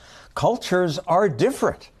them? Cultures are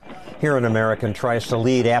different. Here an American tries to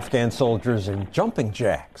lead Afghan soldiers in jumping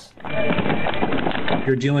jacks.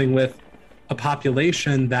 You're dealing with a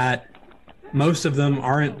population that most of them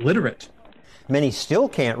aren't literate. Many still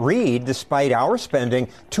can't read despite our spending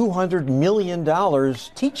 $200 million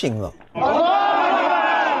teaching them.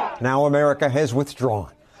 Now America has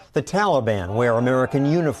withdrawn. The Taliban wear American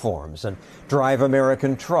uniforms and drive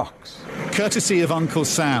American trucks. Courtesy of Uncle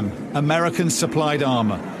Sam, American-supplied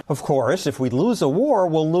armor. Of course, if we lose a war,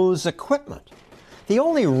 we'll lose equipment. The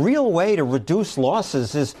only real way to reduce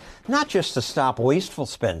losses is not just to stop wasteful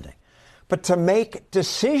spending, but to make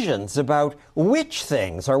decisions about which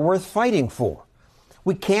things are worth fighting for.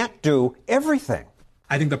 We can't do everything.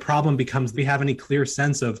 I think the problem becomes we have any clear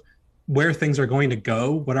sense of where things are going to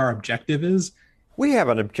go, what our objective is. We have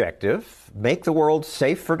an objective, make the world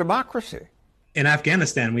safe for democracy. In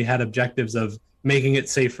Afghanistan, we had objectives of making it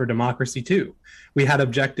safe for democracy too. We had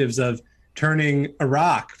objectives of turning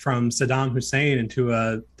Iraq from Saddam Hussein into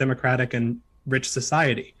a democratic and rich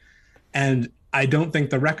society. And I don't think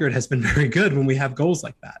the record has been very good when we have goals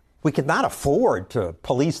like that. We could not afford to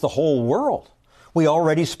police the whole world. We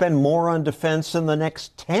already spend more on defense than the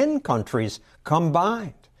next 10 countries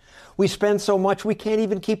combined. We spend so much we can't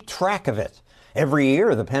even keep track of it. Every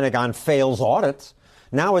year, the Pentagon fails audits.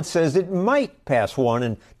 Now it says it might pass one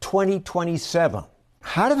in 2027.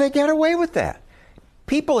 How do they get away with that?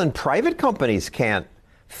 People in private companies can't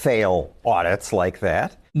fail audits like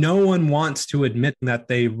that. No one wants to admit that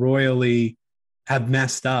they royally have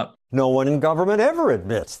messed up. No one in government ever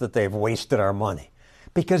admits that they've wasted our money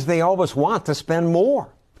because they always want to spend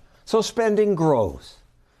more. So spending grows.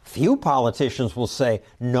 Few politicians will say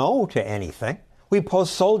no to anything. We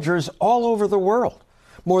post soldiers all over the world.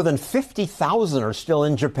 More than 50,000 are still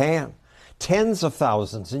in Japan, tens of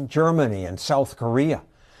thousands in Germany and South Korea.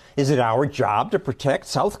 Is it our job to protect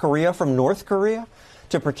South Korea from North Korea?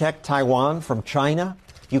 To protect Taiwan from China?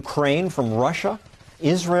 Ukraine from Russia?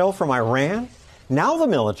 Israel from Iran? Now the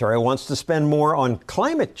military wants to spend more on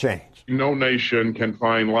climate change. No nation can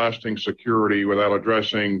find lasting security without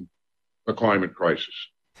addressing the climate crisis.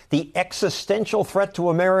 The existential threat to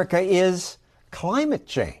America is climate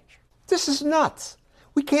change. This is nuts.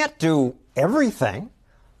 We can't do everything.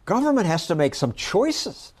 Government has to make some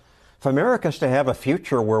choices. If America is to have a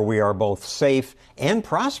future where we are both safe and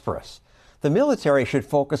prosperous, the military should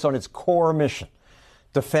focus on its core mission,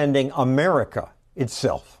 defending America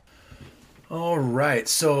itself. All right.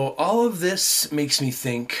 So all of this makes me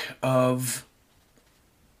think of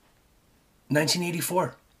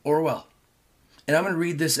 1984, Orwell. And I'm going to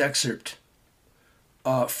read this excerpt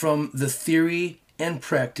from The Theory and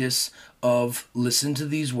Practice of, listen to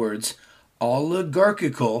these words,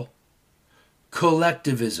 oligarchical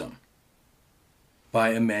collectivism by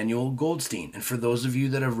Emmanuel Goldstein. And for those of you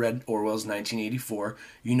that have read Orwell's 1984,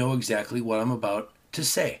 you know exactly what I'm about to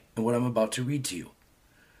say and what I'm about to read to you.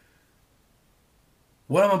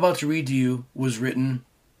 What I'm about to read to you was written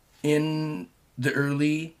in the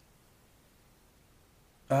early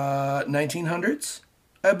 1900s,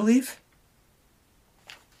 I believe.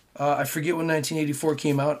 I forget when 1984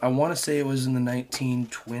 came out. I want to say it was in the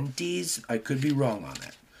 1920s. I could be wrong on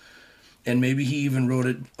that. And maybe he even wrote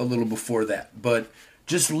it a little before that. But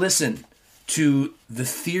just listen to the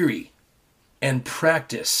theory and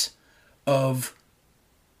practice of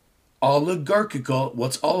oligarchical,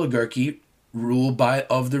 what's oligarchy? Rule by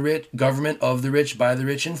of the rich, government of the rich, by the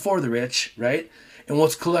rich, and for the rich, right? And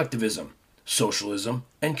what's collectivism? Socialism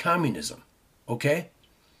and communism. Okay?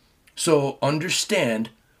 So understand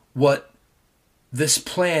what this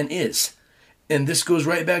plan is. And this goes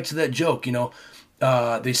right back to that joke,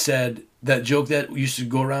 they said that joke that used to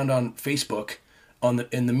go around on Facebook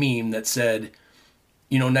in the meme that said,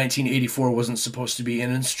 1984 wasn't supposed to be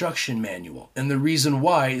an instruction manual. And the reason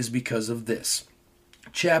why is because of this.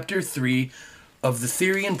 Chapter 3 of the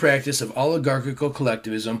Theory and Practice of Oligarchical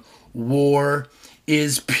Collectivism, War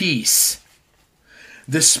is Peace.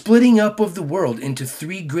 The splitting up of the world into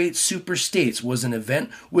 3 great superstates was an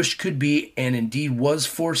event which could be, and indeed was,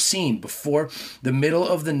 foreseen before the middle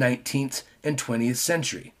of the 19th and 20th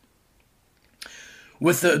century.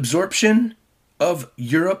 With the absorption of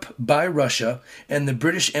Europe by Russia and the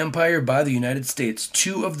British Empire by the United States,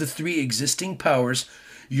 2 of the 3 existing powers,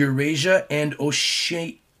 Eurasia and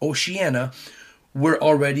Oceania, were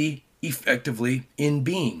already effectively in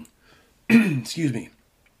being. Excuse me.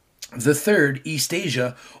 The third,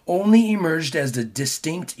 Eastasia, only emerged as a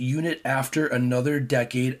distinct unit after another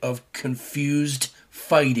decade of confused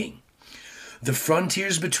fighting. The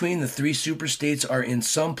frontiers between the 3 superstates are in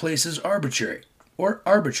some places arbitrary,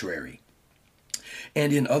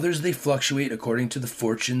 and in others they fluctuate according to the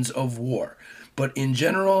fortunes of war, but in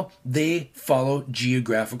general they follow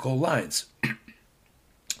geographical lines.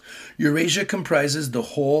 Eurasia comprises the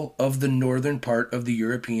whole of the northern part of the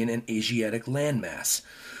European and Asiatic landmass,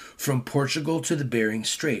 from Portugal to the Bering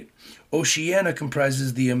Strait. Oceania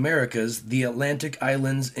comprises the Americas, the Atlantic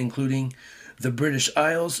islands, including the British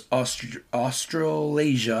Isles,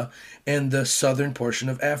 Australasia, and the southern portion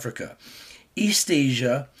of Africa.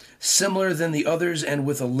 Eastasia, similar than the others and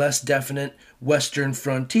with a less definite western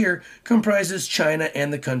frontier, comprises China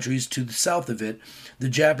and the countries to the south of it, the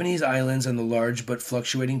Japanese islands, and the large but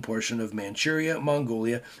fluctuating portion of Manchuria,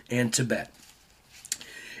 Mongolia, and Tibet.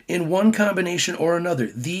 In one combination or another,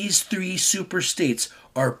 these 3 superstates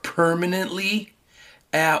are permanently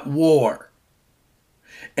at war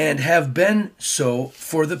and have been so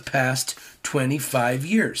for the past 25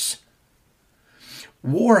 years.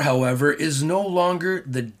 War, however, is no longer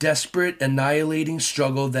the desperate, annihilating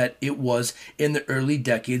struggle that it was in the early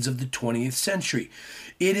decades of the 20th century.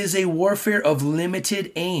 It is a warfare of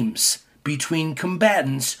limited aims between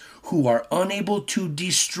combatants who are unable to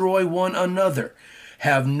destroy one another,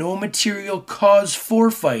 have no material cause for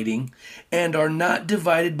fighting, and are not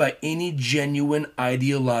divided by any genuine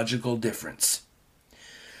ideological difference.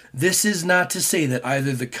 This is not to say that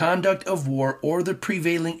either the conduct of war or the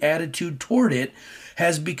prevailing attitude toward it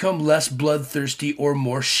has become less bloodthirsty or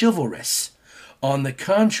more chivalrous. On the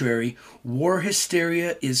contrary, war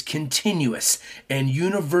hysteria is continuous and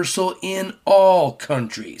universal in all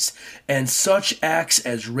countries, and such acts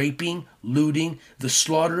as raping, looting, the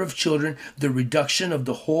slaughter of children, the reduction of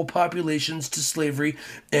the whole populations to slavery,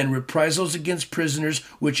 and reprisals against prisoners,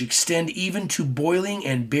 which extend even to boiling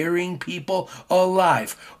and burying people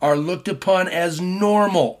alive, are looked upon as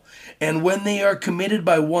normal, and when they are committed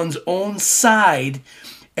by one's own side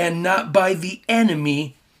and not by the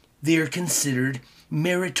enemy, they are considered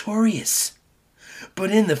meritorious.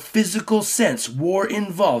 But in the physical sense, war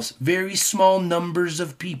involves very small numbers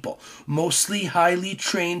of people, mostly highly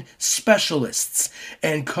trained specialists,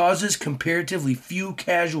 and causes comparatively few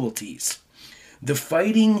casualties. The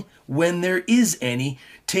fighting, when there is any,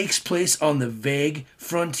 takes place on the vague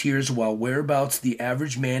frontiers, while whereabouts the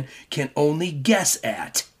average man can only guess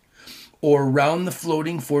at, or round the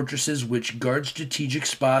floating fortresses which guard strategic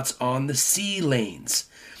spots on the sea lanes.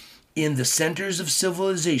 In the centers of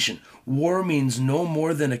civilization, war means no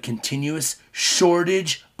more than a continuous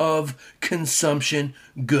shortage of consumption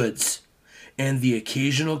goods and the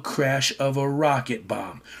occasional crash of a rocket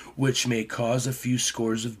bomb, which may cause a few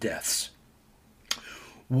scores of deaths.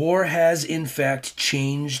 War has, in fact,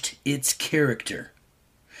 changed its character.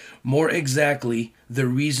 More exactly, the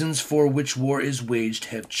reasons for which war is waged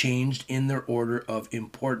have changed in their order of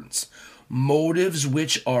importance. Motives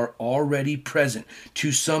which are already present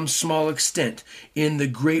to some small extent in the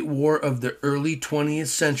Great War of the early 20th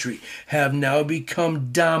century have now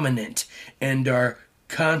become dominant and are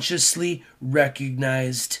consciously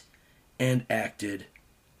recognized and acted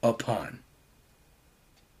upon.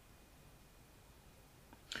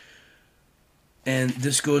 And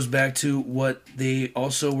this goes back to what they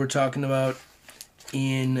also were talking about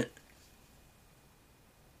in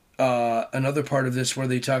another part of this, where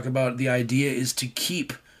they talk about the idea is to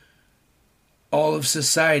keep all of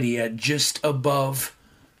society at just above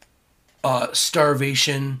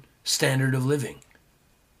starvation standard of living.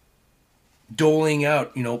 Doling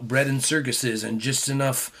out, bread and circuses and just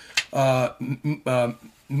enough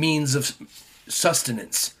means of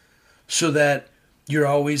sustenance so that you're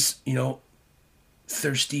always,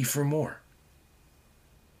 thirsty for more.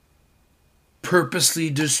 Purposely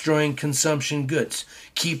destroying consumption goods,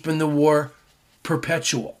 keeping the war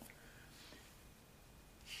perpetual.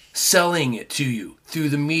 Selling it to you through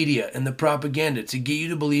the media and the propaganda to get you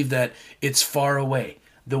to believe that it's far away.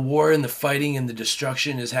 The war and the fighting and the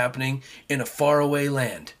destruction is happening in a faraway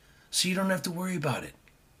land. So you don't have to worry about it.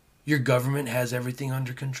 Your government has everything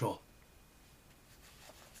under control.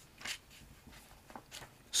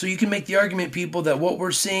 So you can make the argument, people, that what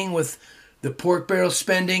we're seeing with the pork barrel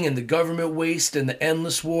spending and the government waste and the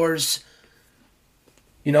endless wars,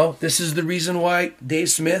 this is the reason why Dave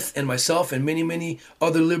Smith and myself and many, many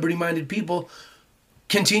other liberty-minded people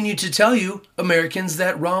continue to tell you, Americans,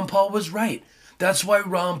 that Ron Paul was right. That's why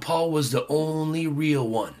Ron Paul was the only real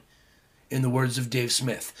one, in the words of Dave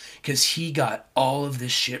Smith, because he got all of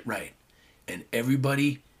this shit right. And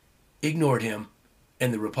everybody ignored him,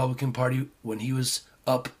 and the Republican Party, when he was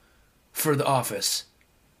up for the office,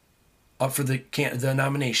 up for the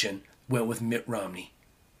nomination, went with Mitt Romney.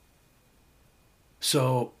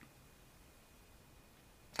 So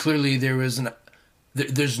clearly there's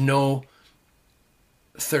no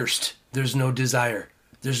thirst, there's no desire,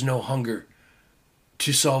 there's no hunger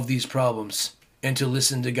to solve these problems and to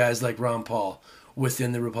listen to guys like Ron Paul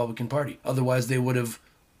within the Republican Party. Otherwise, they would have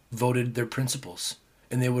voted their principles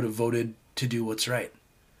and they would have voted to do what's right.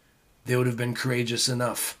 They would have been courageous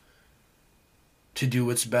enough to do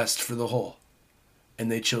what's best for the whole.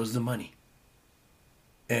 And they chose the money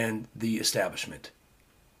and the establishment.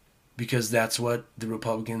 Because that's what the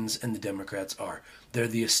Republicans and the Democrats are. They're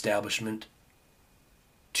the establishment.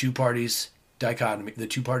 Two parties dichotomy. The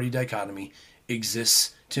two-party dichotomy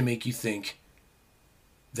exists to make you think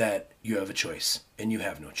that you have a choice, and you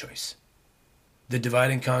have no choice. The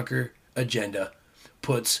divide and conquer agenda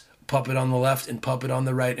puts puppet on the left and puppet on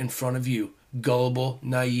the right in front of you, gullible,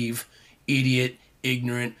 naive, idiot,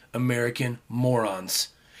 ignorant American morons.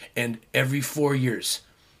 And every 4 years,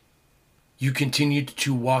 you continue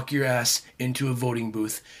to walk your ass into a voting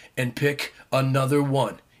booth and pick another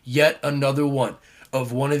one, yet another one,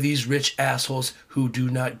 of one of these rich assholes who do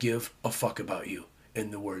not give a fuck about you,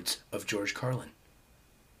 in the words of George Carlin.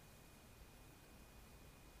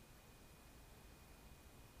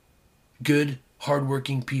 Good,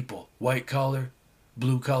 hardworking people, white collar,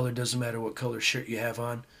 blue collar, doesn't matter what color shirt you have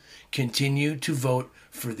on, continue to vote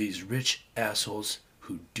for these rich assholes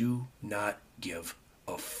who do not give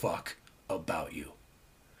a fuck about you.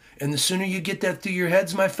 And the sooner you get that through your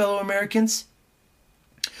heads, my fellow Americans,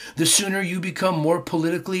 the sooner you become more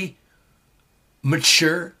politically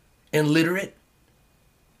mature and literate,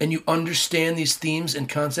 and you understand these themes and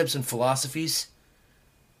concepts and philosophies,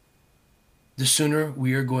 the sooner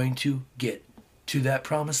we are going to get to that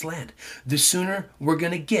promised land. The sooner we're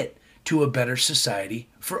going to get to a better society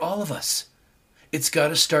for all of us. It's got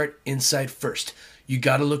to start inside first. You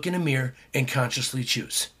got to look in a mirror and consciously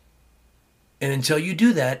choose. And until you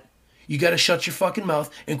do that, you got to shut your fucking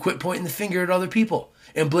mouth and quit pointing the finger at other people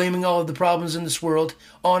and blaming all of the problems in this world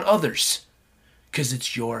on others. Because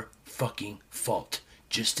it's your fucking fault,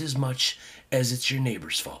 just as much as it's your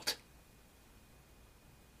neighbor's fault.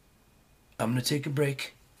 I'm going to take a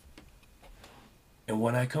break. And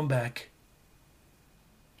when I come back,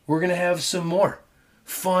 we're going to have some more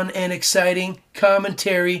fun and exciting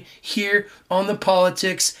commentary here on the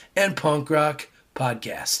Politics and Punk Rock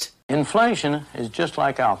podcast. Inflation is just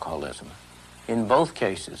like alcoholism. In both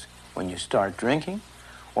cases, when you start drinking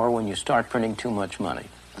or when you start printing too much money,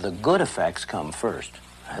 the good effects come first.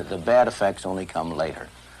 The bad effects only come later.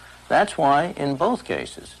 That's why, in both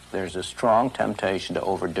cases, there's a strong temptation to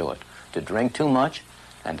overdo it, to drink too much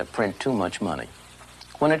and to print too much money.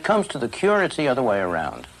 When it comes to the cure, it's the other way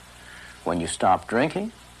around. When you stop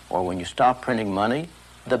drinking or when you stop printing money,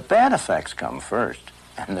 the bad effects come first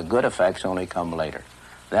and the good effects only come later.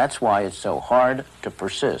 That's why it's so hard to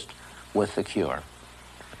persist with the cure.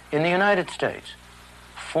 In the United States,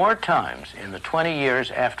 4 times in the 20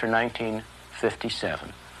 years after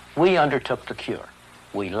 1957, we undertook the cure.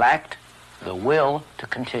 We lacked the will to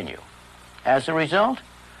continue. As a result,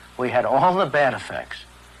 we had all the bad effects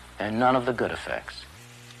and none of the good effects.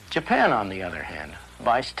 Japan, on the other hand,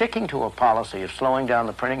 by sticking to a policy of slowing down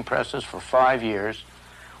the printing presses for 5 years,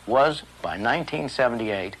 was, by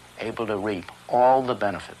 1978, able to reap all the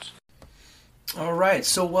benefits. All right,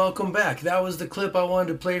 so welcome back. That was the clip I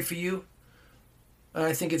wanted to play for you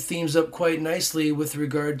I think it themes up quite nicely with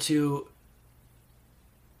regard to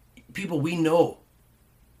people. We know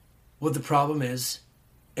what the problem is,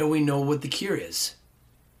 and we know what the cure is.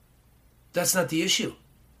 That's not the issue.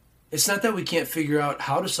 It's not that we can't figure out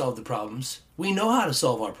how to solve the problems. We know how to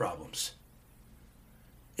solve our problems.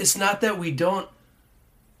 It's not that we don't,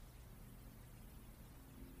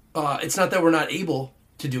 it's not that we're not able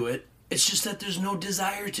to do it. It's just that there's no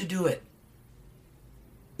desire to do it.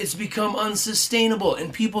 It's become unsustainable,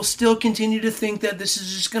 and people still continue to think that this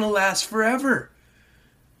is just going to last forever.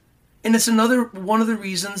 And it's another one of the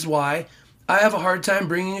reasons why I have a hard time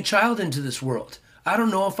bringing a child into this world. I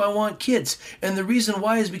don't know if I want kids. And the reason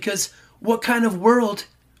why is because what kind of world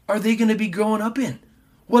are they going to be growing up in?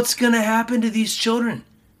 What's going to happen to these children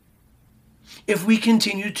if we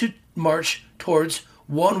continue to march towards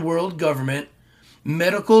one world government,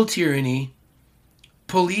 medical tyranny,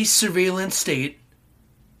 police surveillance state,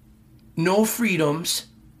 no freedoms?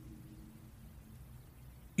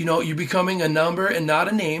 You know, you're becoming a number and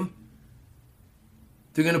not a name.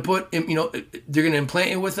 They're going to put, you know, they're going to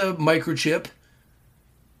implant you with a microchip.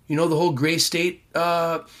 You know, the whole Gray State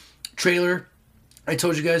trailer I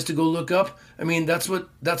told you guys to go look up. I mean, that's what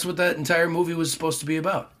that entire movie was supposed to be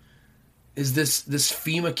about. Is this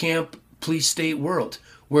FEMA camp, police state world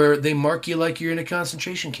where they mark you like you're in a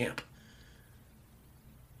concentration camp.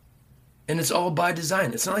 And it's all by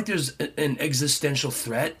design. It's not like there's an existential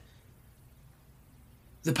threat.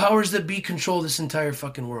 The powers that be control this entire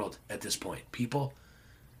fucking world at this point, people.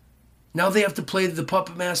 Now they have to play the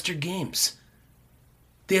puppet master games.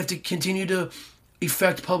 They have to continue to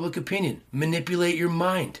affect public opinion, manipulate your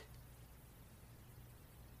mind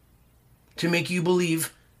to make you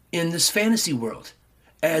believe in this fantasy world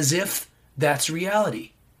as if that's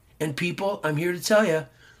reality. And people, I'm here to tell you,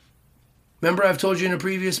 remember I've told you in a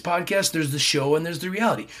previous podcast, there's the show and there's the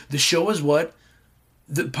reality. The show is what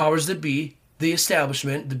the powers that be, the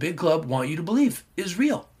establishment, the big club want you to believe is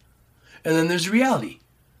real. And then there's reality.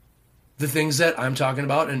 The things that I'm talking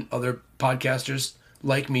about and other podcasters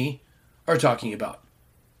like me are talking about.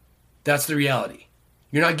 That's the reality.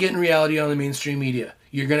 You're not getting reality on the mainstream media.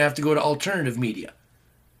 You're going to have to go to alternative media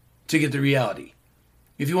to get the reality.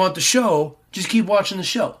 If you want the show, just keep watching the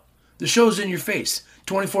show. The show's in your face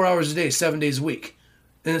 24 hours a day, 7 days a week.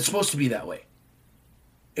 And it's supposed to be that way.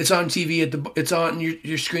 It's on TV, it's on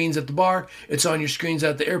your screens at the bar. It's on your screens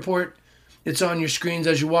at the airport. It's on your screens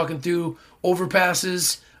as you're walking through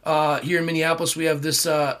overpasses. Here in Minneapolis, we have this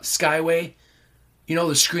Skyway. You know,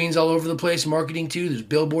 the screens all over the place, marketing too. There's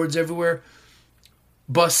billboards everywhere.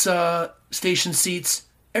 Bus station seats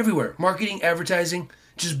everywhere. Marketing, advertising,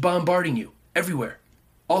 just bombarding you everywhere.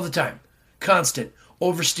 All the time. Constant.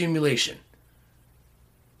 Overstimulation.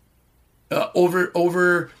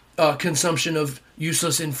 Over consumption of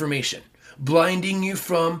useless information. Blinding you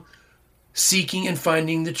from seeking and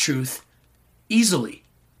finding the truth easily.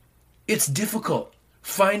 It's difficult.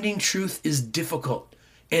 Finding truth is difficult.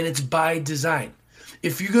 And it's by design.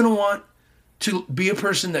 If you're going to want to be a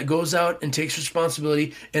person that goes out and takes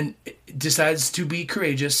responsibility and decides to be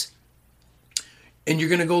courageous, and you're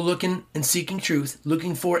going to go looking and seeking truth,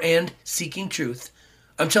 looking for and seeking truth,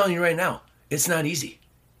 I'm telling you right now, it's not easy.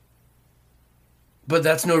 But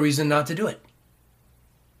that's no reason not to do it.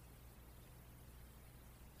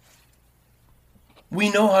 We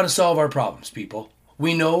know how to solve our problems, people.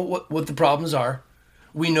 We know what the problems are.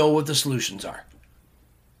 We know what the solutions are.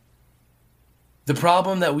 The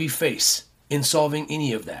problem that we face in solving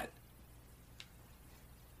any of that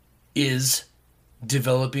is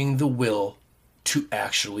developing the will to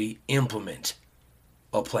actually implement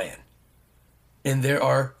a plan. And there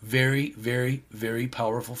are very, very, very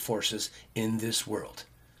powerful forces in this world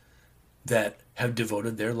that have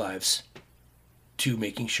devoted their lives to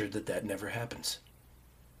making sure that that never happens.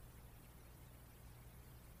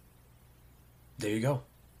 There you go.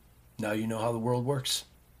 Now you know how the world works.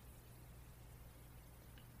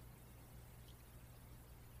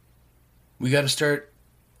 We got to start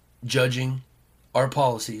judging our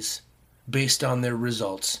policies based on their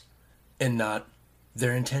results and not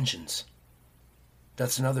their intentions.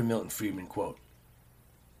 That's another Milton Friedman quote.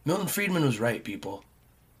 Milton Friedman was right, people.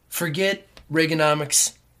 Forget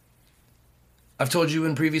Reaganomics. I've told you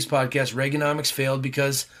in previous podcasts, Reaganomics failed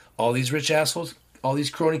because all these rich assholes, all these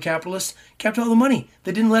crony capitalists kept all the money.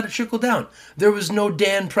 They didn't let it trickle down. There was no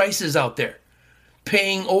Dan Prices out there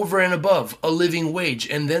paying over and above a living wage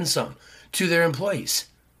and then some to their employees.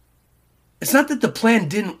 It's not that the plan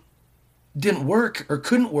didn't work or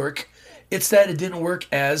couldn't work. It's that it didn't work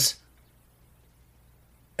as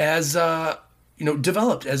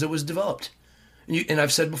developed, as it was developed. And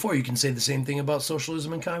I've said before, you can say the same thing about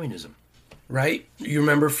socialism and communism, right? You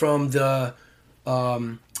remember from the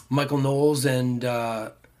Michael Knowles and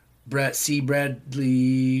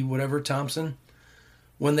Bradley, whatever, Thompson,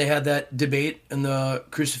 when they had that debate in the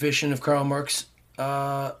Crucifixion of Karl Marx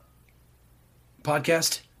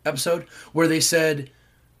podcast episode, where they said,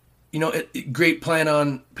 you know, great plan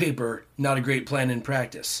on paper, not a great plan in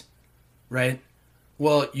practice, right?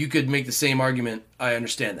 Well, you could make the same argument. I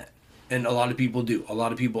understand that. And a lot of people do. A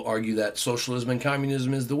lot of people argue that socialism and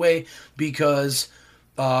communism is the way because,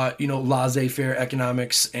 laissez-faire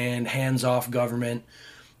economics and hands-off government,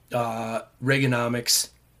 Reaganomics,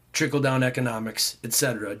 trickle-down economics,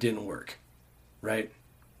 etc. didn't work, right?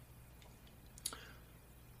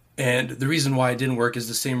 And the reason why it didn't work is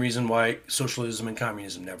the same reason why socialism and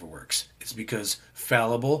communism never works. It's because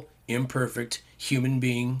fallible, imperfect, human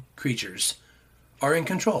being creatures are in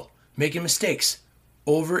control, making mistakes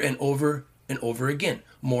over and over and over again,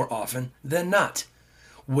 more often than not.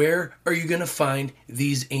 Where are you going to find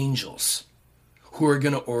these angels who are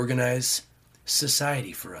going to organize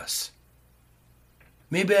society for us?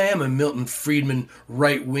 Maybe I am a Milton Friedman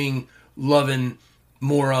right-wing loving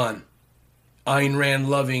moron, Ayn Rand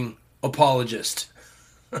loving apologist.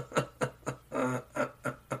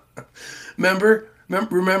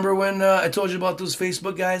 Remember when I told you about those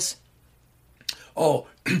Facebook guys? Oh,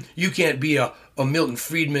 you can't be a Milton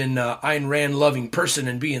Friedman, Ayn Rand loving person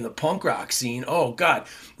and be in the punk rock scene. Oh God,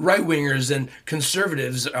 right-wingers and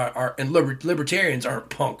conservatives and libertarians aren't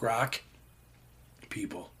punk rock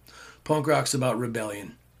people. Punk rock's about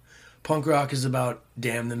rebellion. Punk rock is about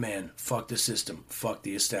damn the man, fuck the system, fuck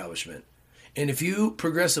the establishment. And if you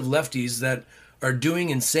progressive lefties that are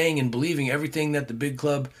doing and saying and believing everything that the big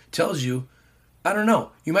club tells you, I don't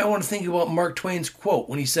know. You might want to think about Mark Twain's quote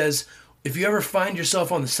when he says, if you ever find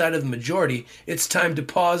yourself on the side of the majority, it's time to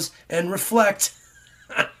pause and reflect.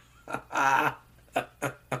 I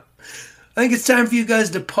think it's time for you guys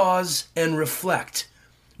to pause and reflect,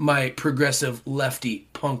 my progressive lefty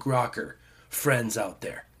punk rocker friends out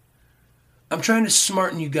there. I'm trying to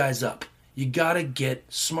smarten you guys up. You gotta get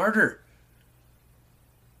smarter.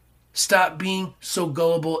 Stop being so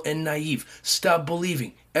gullible and naive. Stop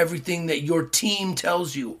believing everything that your team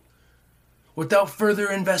tells you without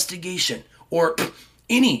further investigation, or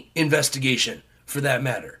any investigation for that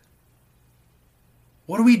matter.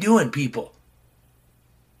 What are we doing, people?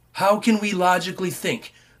 How can we logically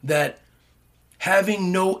think that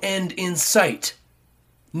having no end in sight,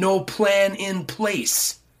 no plan in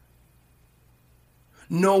place,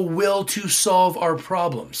 no will to solve our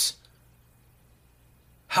problems,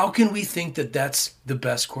 how can we think that that's the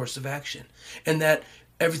best course of action and that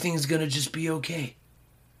everything's going to just be okay?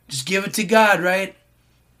 Just give it to God, right?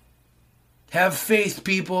 Have faith,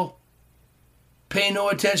 people. Pay no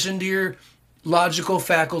attention to your logical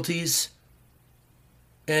faculties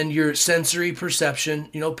and your sensory perception.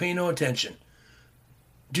 Pay no attention.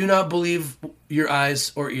 Do not believe your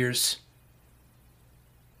eyes or ears.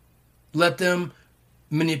 Let them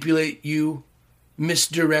manipulate you,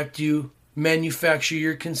 misdirect you, manufacture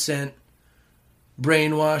your consent,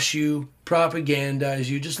 brainwash you, propagandize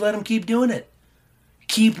you. Just let them keep doing it.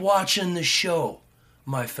 Keep watching the show,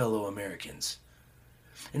 my fellow Americans,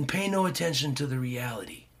 and pay no attention to the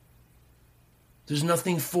reality. There's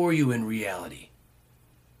nothing for you in reality.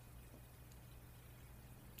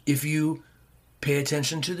 If you pay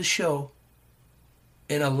attention to the show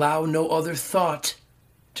and allow no other thought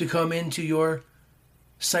to come into your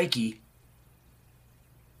psyche,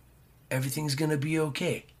 everything's going to be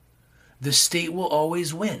okay. The state will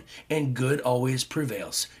always win, and good always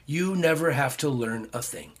prevails. You never have to learn a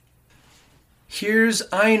thing. Here's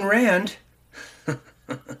Ayn Rand.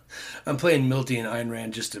 I'm playing Milty and Ayn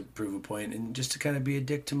Rand just to prove a point and just to kind of be a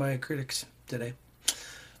dick to my critics today.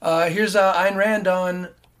 Here's Ayn Rand on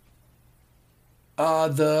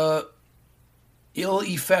the ill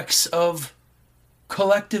effects of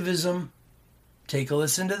collectivism. Take a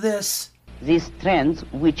listen to this. These trends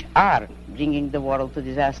which are bringing the world to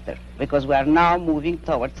disaster, because we are now moving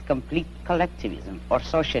towards complete collectivism or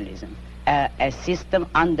socialism, a system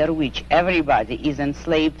under which everybody is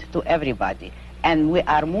enslaved to everybody. And we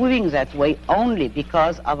are moving that way only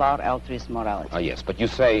because of our altruist morality. Yes, but you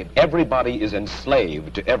say everybody is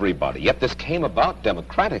enslaved to everybody, yet this came about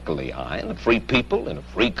democratically, The free people in a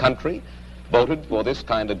free country voted for this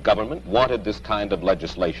kind of government, wanted this kind of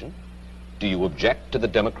legislation. Do you object to the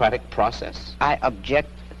democratic process? I object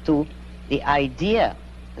to the idea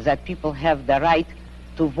that people have the right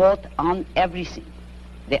to vote on everything.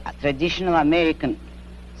 The traditional American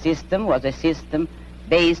system was a system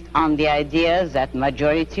based on the idea that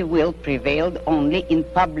majority will prevailed only in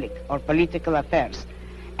public or political affairs,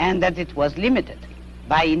 and that it was limited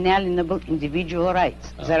by inalienable individual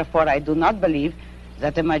rights. Therefore, I do not believe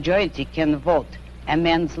that a majority can vote a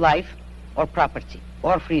man's life or property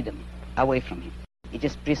or freedom away from him. It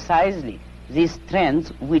is precisely these trends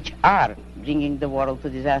which are bringing the world to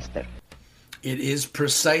disaster. It is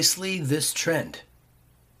precisely this trend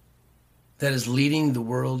that is leading the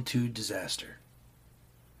world to disaster.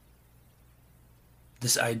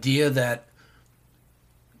 This idea that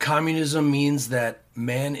communism means that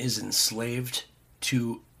man is enslaved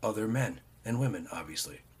to other men and women,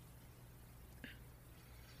 obviously.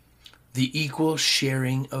 The equal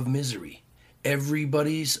sharing of misery.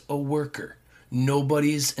 Everybody's a worker.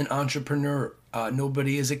 Nobody's an entrepreneur.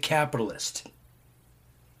 Nobody is a capitalist.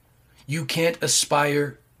 You can't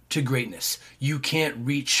aspire to greatness. You can't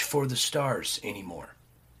reach for the stars anymore.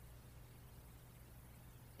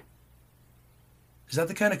 Is that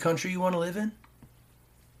the kind of country you want to live in?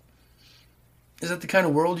 Is that the kind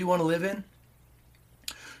of world you want to live in?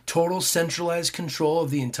 Total centralized control of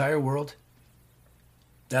the entire world?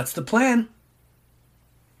 That's the plan.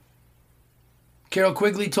 Carol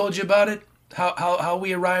Quigley told you about it, how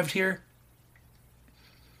we arrived here.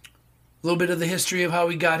 A little bit of the history of how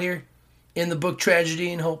we got here in the book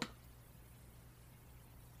Tragedy and Hope.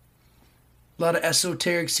 A lot of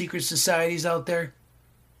esoteric secret societies out there,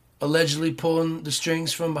 allegedly pulling the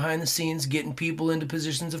strings from behind the scenes, getting people into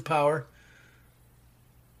positions of power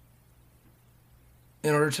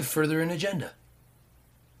in order to further an agenda.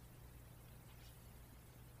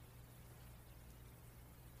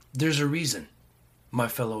 There's a reason, my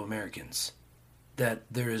fellow Americans, that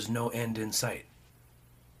there is no end in sight.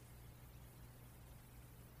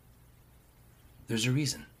 There's a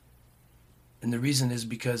reason. And the reason is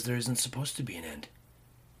because there isn't supposed to be an end.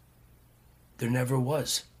 There never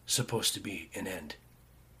was supposed to be an end.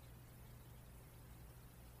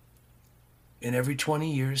 In every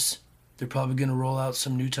 20 years, they're probably going to roll out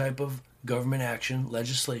some new type of government action,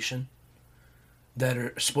 legislation, that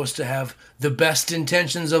are supposed to have the best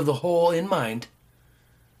intentions of the whole in mind,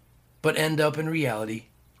 but end up in reality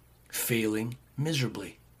failing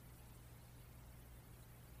miserably.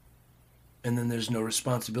 And then there's no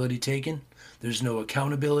responsibility taken. There's no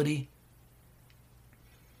accountability.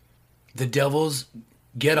 The devils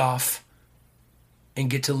get off and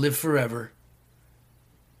get to live forever.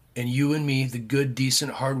 And you and me, the good,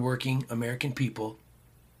 decent, hardworking American people,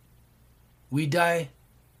 we die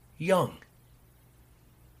young.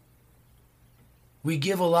 We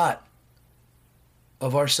give a lot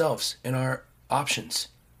of ourselves and our options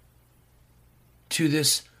to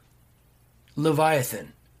this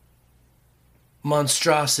Leviathan,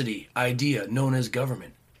 monstrosity idea known as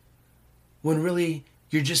government, when really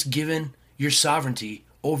you're just giving your sovereignty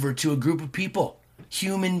over to a group of people,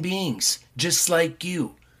 human beings, just like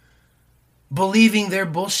you, believing their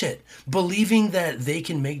bullshit, believing that they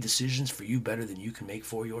can make decisions for you better than you can make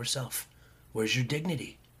for yourself. Where's your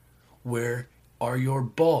dignity? Where are your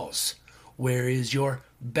balls? Where is your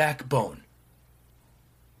backbone?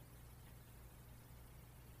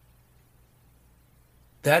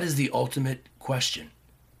 That is the ultimate question.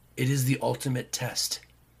 It is the ultimate test.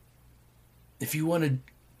 If you want to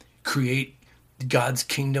create God's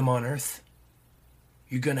kingdom on earth,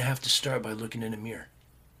 you're going to have to start by looking in a mirror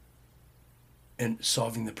and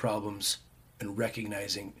solving the problems and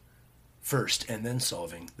recognizing first and then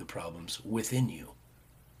solving the problems within you.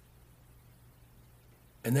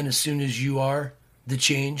 And then as soon as you are the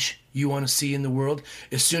change you want to see in the world,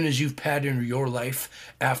 as soon as you've patterned your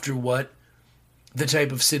life after what the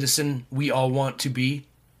type of citizen we all want to be,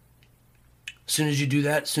 as soon as you do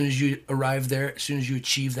that, as soon as you arrive there, as soon as you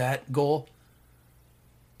achieve that goal,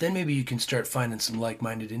 then maybe you can start finding some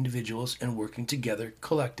like-minded individuals and working together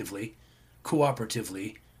collectively,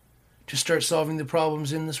 cooperatively, to start solving the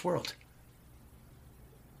problems in this world.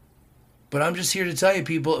 But I'm just here to tell you,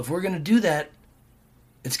 people, if we're going to do that,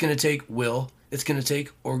 it's going to take will, it's going to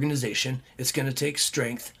take organization, it's going to take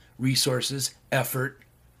strength, resources, effort,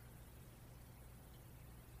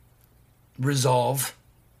 resolve,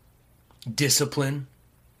 discipline,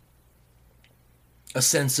 a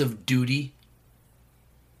sense of duty,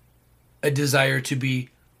 a desire to be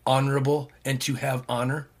honorable and to have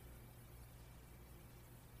honor.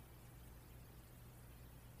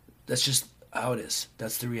 That's just how it is.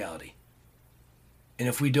 That's the reality. And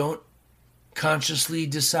if we don't consciously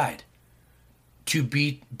decide to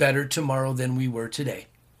be better tomorrow than we were today,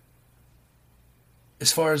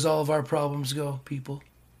 as far as all of our problems go, people,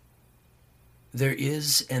 there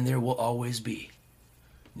is and there will always be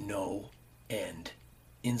no end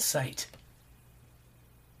in sight.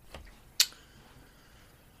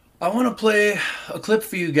 I want to play a clip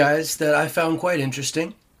for you guys that I found quite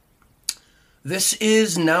interesting. This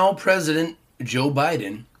is now President Joe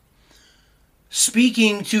Biden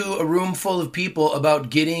speaking to a room full of people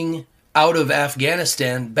about getting out of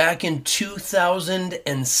Afghanistan back in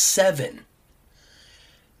 2007.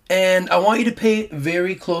 And I want you to pay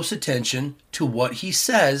very close attention to what he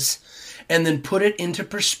says and then put it into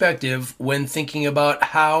perspective when thinking about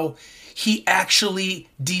how he actually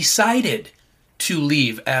decided to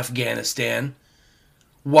leave Afghanistan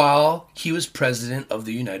while he was president of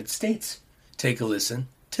the United States. Take a listen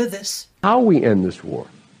to this. How we end this war.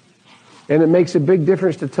 And it makes a big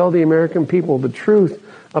difference to tell the American people the truth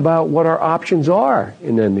about what our options are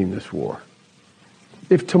in ending this war.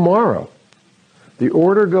 If tomorrow the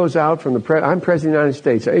order goes out from I'm President of the United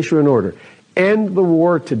States, I issue an order, end the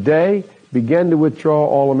war today, begin to withdraw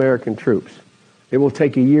all American troops. It will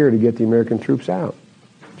take a year to get the American troops out.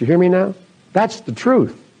 Do you hear me now? That's the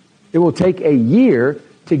truth. It will take a year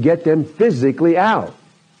to get them physically out.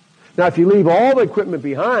 Now, if you leave all the equipment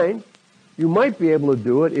behind, you might be able to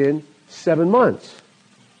do it in 7 months.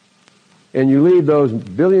 And you leave those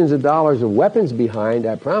billions of dollars of weapons behind,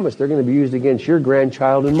 I promise they're going to be used against your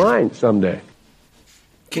grandchild and mine someday.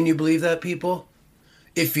 Can you believe that, people?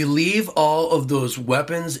 If you leave all of those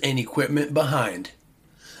weapons and equipment behind,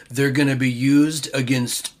 they're going to be used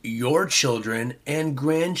against your children and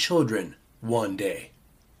grandchildren one day.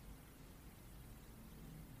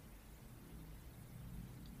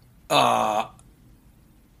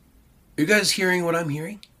 You guys hearing what I'm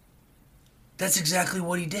hearing? That's exactly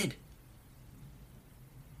what he did.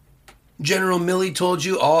 General Milley told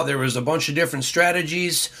you, there was a bunch of different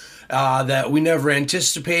strategies that we never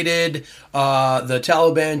anticipated. The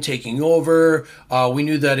Taliban taking over. We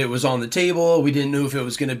knew that it was on the table. We didn't know if it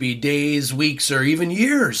was going to be days, weeks, or even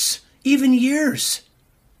years. Even years.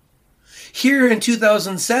 Here in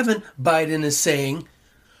 2007, Biden is saying,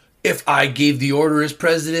 if I gave the order as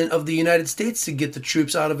President of the United States to get the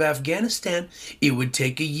troops out of Afghanistan, it would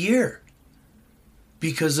take a year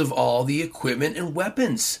because of all the equipment and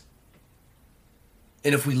weapons.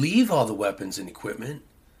 And if we leave all the weapons and equipment,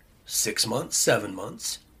 6 months, 7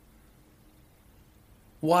 months,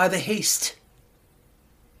 why the haste?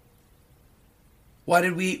 Why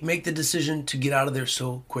did we make the decision to get out of there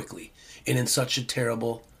so quickly and in such a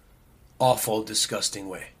terrible, awful, disgusting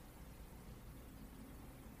way?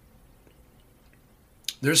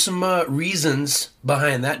 There's some reasons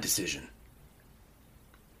behind that decision.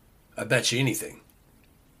 I bet you anything.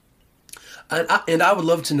 And I would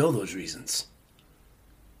love to know those reasons.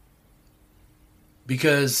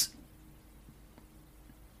 Because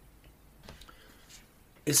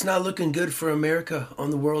it's not looking good for America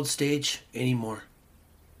on the world stage anymore.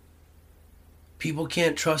 People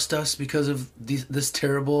can't trust us because of this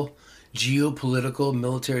terrible geopolitical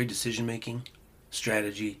military decision-making,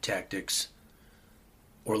 strategy, tactics,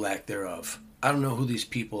 or lack thereof. I don't know who these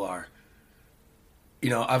people are.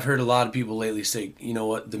 You know, I've heard a lot of people lately say, you know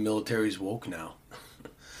what, the military's woke now.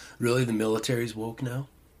 Really, the military's woke now?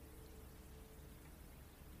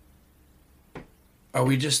 Are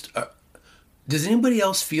we just... does anybody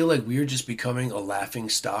else feel like we're just becoming a laughing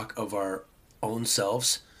stock of our own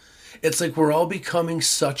selves? It's like we're all becoming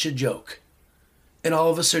such a joke. And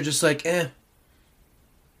all of us are just like, that's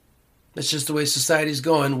just the way society's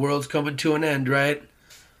going. World's coming to an end, right?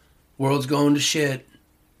 World's going to shit.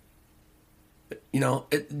 You know,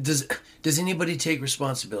 does anybody take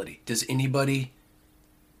responsibility? Does anybody,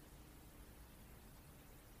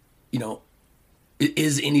 you know,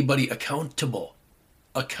 is anybody accountable?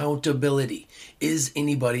 Accountability. Is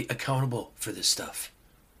anybody accountable for this stuff?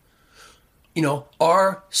 You know,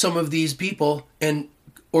 are some of these people and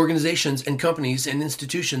organizations and companies and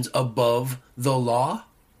institutions above the law?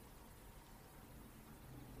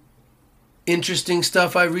 Interesting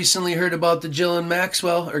stuff I recently heard about the Ghislaine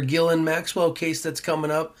Maxwell case that's coming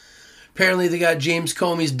up. Apparently they got James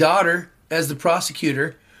Comey's daughter as the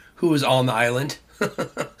prosecutor who was on the island.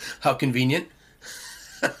 How convenient.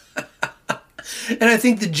 And I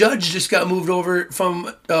think the judge just got moved over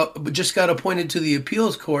just got appointed to the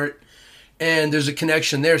appeals court, and there's a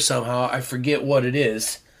connection there somehow. I forget what it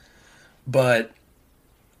is. But,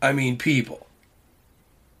 I mean, people,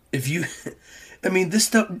 if you... I mean, this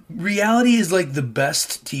stuff, reality is like the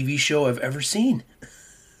best TV show I've ever seen.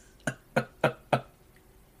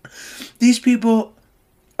 These people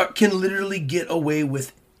can literally get away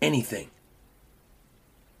with anything.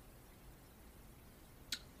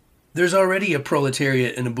 There's already a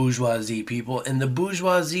proletariat and a bourgeoisie, people, and the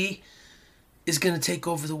bourgeoisie is going to take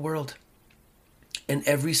over the world. And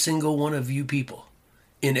every single one of you people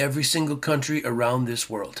in every single country around this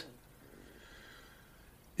world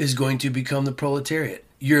is going to become the proletariat.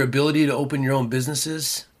 your ability to open your own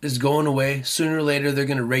businesses is going away. Sooner or later, they're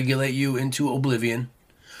going to regulate you into oblivion,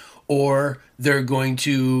 or they're going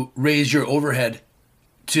to raise your overhead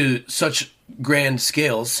to such grand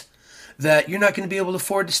scales that you're not going to be able to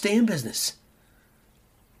afford to stay in business.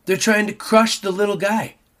 They're trying to crush the little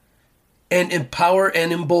guy and empower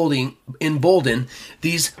and embolden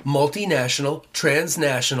these multinational,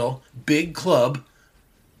 transnational, big club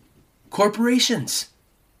corporations,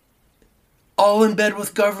 all in bed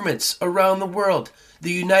with governments around the world.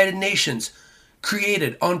 The United Nations,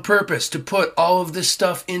 created on purpose to put all of this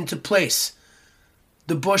stuff into place.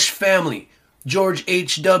 The Bush family, George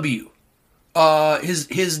H.W.,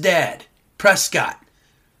 his dad, Prescott.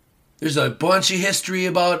 There's a bunch of history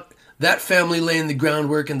about that family laying the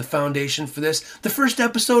groundwork and the foundation for this. The first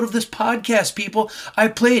episode of this podcast, people, I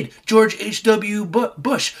played George H.W.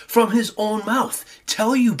 Bush from his own mouth.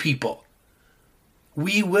 Tell you people,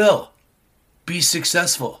 we will be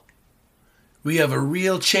successful. We have a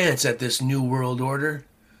real chance at this new world order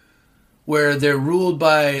where they're ruled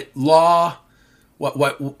by law,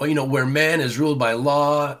 where man is ruled by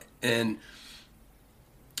law, and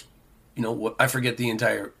I forget the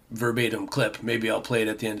entire verbatim clip. Maybe I'll play it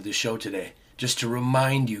at the end of the show today, just to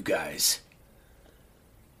remind you guys,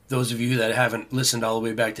 those of you that haven't listened all the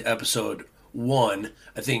way back to episode 1,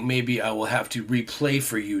 I think maybe I will have to replay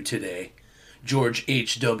for you today. George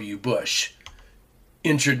H.W. Bush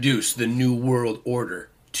introduced the New World Order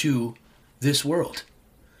to this world.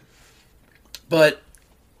 But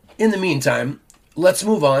in the meantime, let's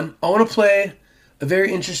move on. I want to play a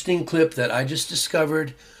very interesting clip that I just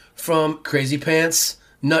discovered from Crazy Pants,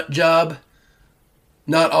 Nut Job,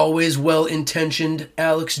 not always well-intentioned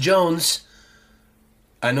Alex Jones.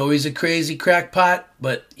 I know he's a crazy crackpot,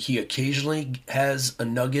 but he occasionally has a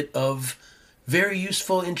nugget of very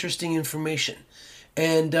useful, interesting information.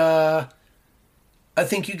 And I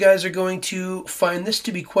think you guys are going to find this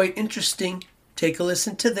to be quite interesting. Take a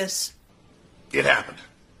listen to this. It happened.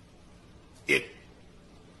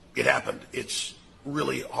 It happened. It's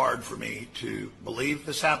really hard for me to believe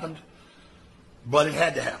this happened, but it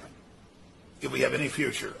had to happen if we have any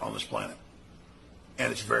future on this planet.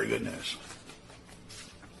 And it's very good news.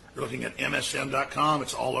 You're looking at MSN.com.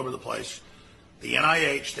 It's all over the place. The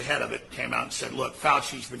NIH, the head of it, came out and said, look,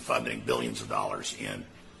 Fauci's been funding billions of dollars in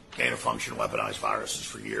gain-of-function weaponized viruses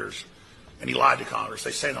for years, and he lied to Congress.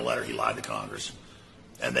 They say in the letter he lied to Congress.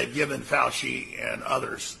 And they've given Fauci and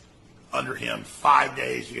others under him 5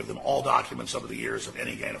 days to give them all documents over the years of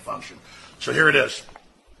any gain-of-function. So here it is.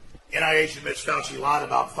 NIH admits Fauci lied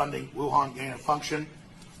about funding Wuhan gain-of-function.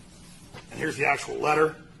 And here's the actual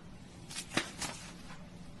letter.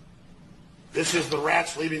 This is the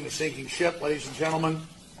rats leaving the sinking ship, ladies and gentlemen.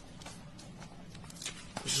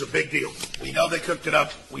 This is a big deal. We know they cooked it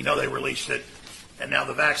up. We know they released it. And now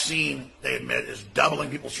the vaccine, they admit, is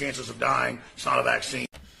doubling people's chances of dying. It's not a vaccine.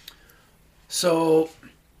 So,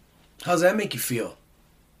 how does that make you feel?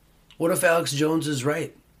 What if Alex Jones is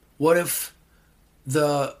right? What if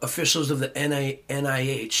the officials of the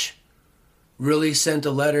NIH really sent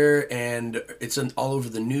a letter, and it's all over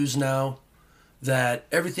the news now, that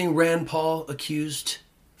everything Rand Paul accused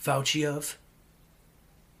Fauci of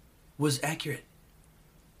was accurate?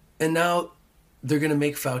 And now they're going to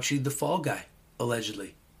make Fauci the fall guy,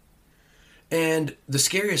 allegedly. And the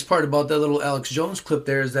scariest part about that little Alex Jones clip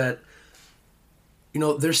there is that,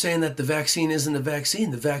 they're saying that the vaccine isn't a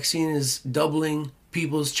vaccine. The vaccine is doubling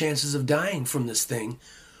people's chances of dying from this thing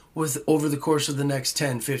over the course of the next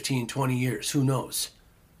 10, 15, 20 years. Who knows?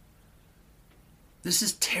 This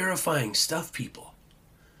is terrifying stuff, people.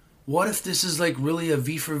 What if this is like really a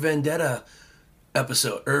V for Vendetta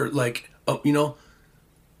episode? Or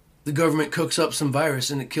the government cooks up some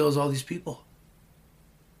virus and it kills all these people.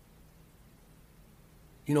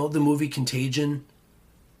 The movie Contagion,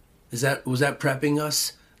 was that prepping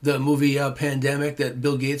us? The movie Pandemic that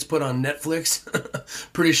Bill Gates put on Netflix?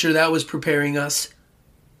 Pretty sure that was preparing us.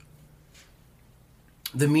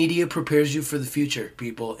 The media prepares you for the future,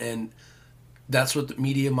 people, and that's what the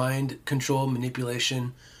media mind control,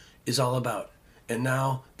 manipulation is all about. And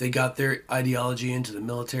now they got their ideology into the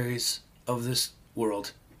militaries of this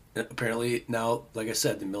world. Apparently now, like I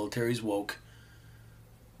said, the military's woke.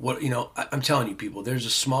 I'm telling you, people, there's a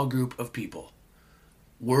small group of people,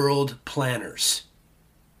 world planners,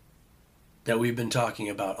 that we've been talking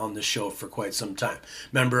about on this show for quite some time.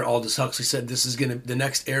 Remember, Aldous Huxley said the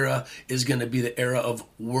next era is gonna be the era of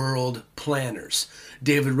world planners.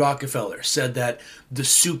 David Rockefeller said that the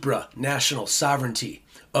supranational sovereignty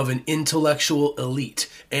of an intellectual elite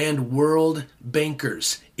and world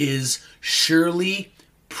bankers is surely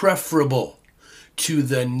preferable to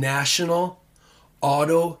the national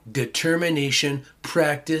auto-determination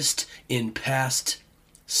practiced in past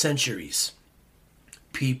centuries.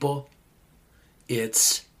 People,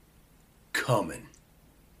 it's coming.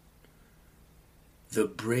 The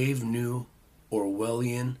brave new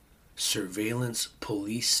Orwellian surveillance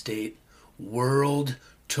police state, world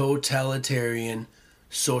totalitarian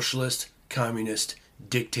socialist communist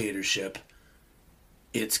dictatorship,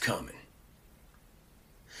 it's coming.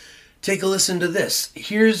 Take a listen to this.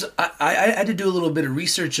 I had to do a little bit of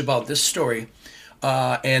research about this story,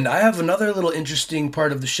 and I have another little interesting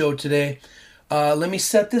part of the show today. Let me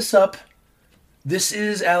set this up. This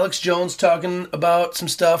is Alex Jones talking about some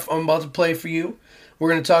stuff I'm about to play for you. We're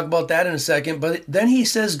going to talk about that in a second, but then he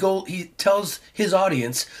tells his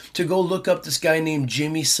audience to go look up this guy named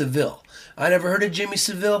Jimmy Savile. I never heard of Jimmy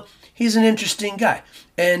Savile. He's an interesting guy,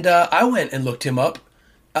 and I went and looked him up.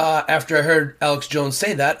 After I heard Alex Jones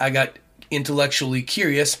say that, I got intellectually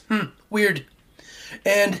curious. Weird.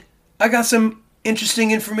 And I got some interesting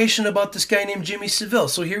information about this guy named Jimmy Savile.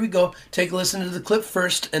 So here we go. Take a listen to the clip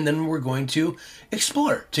first, and then we're going to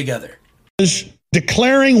explore together.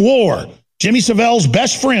 Declaring war. Jimmy Savile's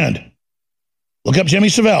best friend. Look up Jimmy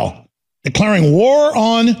Savile. Declaring war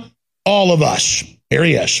on all of us. Here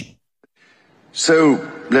he is. So,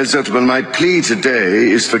 ladies and gentlemen, my plea today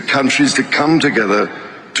is for countries to come together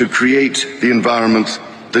to create the environment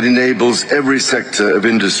that enables every sector of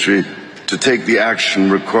industry to take the action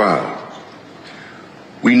required.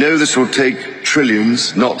 We know this will take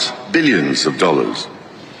trillions, not billions of dollars.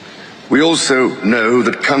 We also know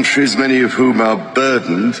that countries, many of whom are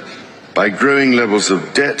burdened by growing levels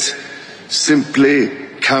of debt, simply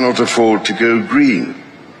cannot afford to go green.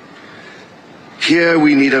 Here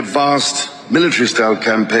we need a vast military-style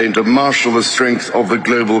campaign to marshal the strength of the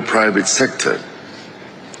global private sector.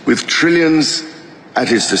 With trillions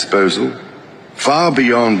at its disposal, far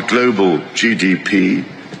beyond global GDP,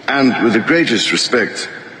 and with the greatest respect,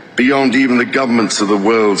 beyond even the governments of the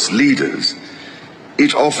world's leaders,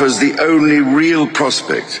 it offers the only real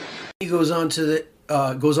prospect. He goes on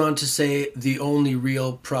to say the only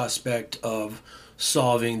real prospect of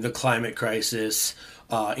solving the climate crisis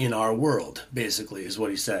in our world, basically, is what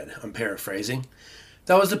he said. I'm paraphrasing.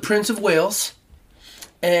 That was the Prince of Wales,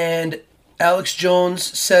 and Alex Jones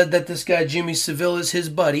said that this guy Jimmy Savile is his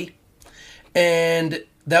buddy, and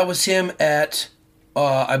that was him at,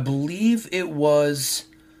 I believe it was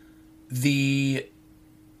the,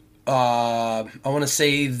 I want to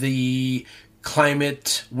say the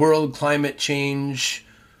World Climate Change,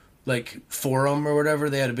 forum or whatever.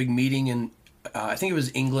 They had a big meeting in, I think it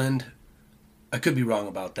was England. I could be wrong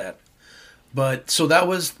about that. But, so that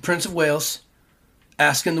was Prince of Wales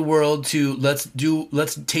asking the world to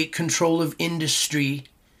let's take control of industry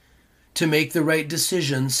to make the right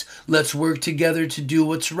decisions. Let's work together to do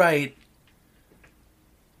what's right.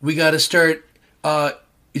 We got to start,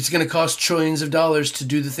 it's going to cost trillions of dollars to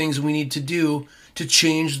do the things we need to do to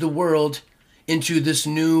change the world into this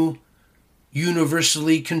new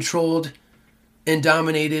universally controlled and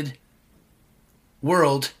dominated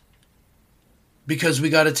world, because we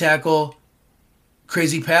got to tackle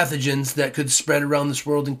crazy pathogens that could spread around this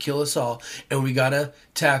world and kill us all. And we got to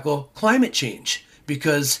tackle climate change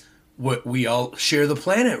because we all share the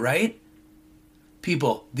planet, right?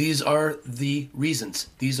 People, these are the reasons.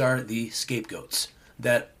 These are the scapegoats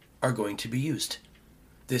that are going to be used.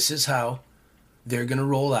 This is how they're going to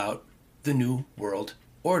roll out the new world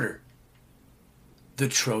order. The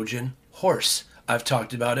Trojan horse. I've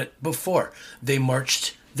talked about it before. They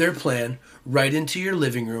marched their plan right into your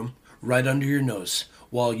living room, right under your nose,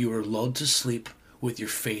 while you were lulled to sleep with your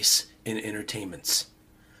face in entertainments.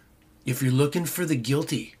 If you're looking for the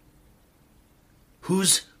guilty,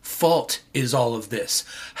 whose fault is all of this?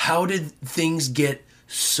 How did things get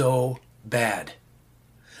so bad?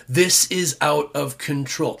 This is out of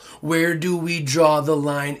control. Where do we draw the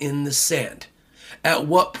line in the sand? At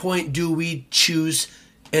what point do we choose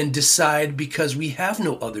and decide, because we have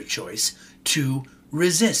no other choice, to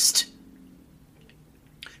resist?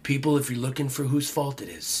 People, if you're looking for whose fault it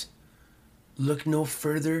is, look no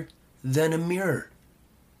further than a mirror.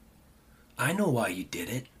 I know why you did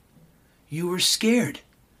it. You were scared.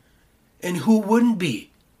 And who wouldn't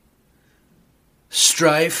be?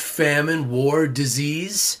 Strife, famine, war,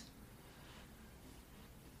 disease,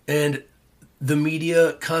 and the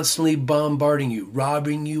media constantly bombarding you,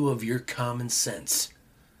 robbing you of your common sense.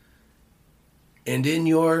 And in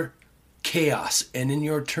your chaos and in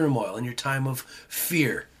your turmoil, in your time of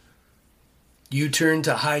fear, you turn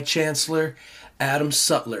to High Chancellor Adam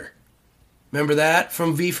Sutler. Remember that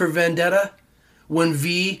from V for Vendetta? When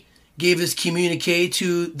V gave his communique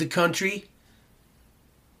to the country?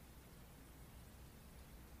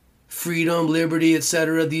 freedom, liberty,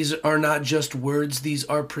 etc. These are not just words. These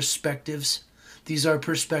are perspectives. These are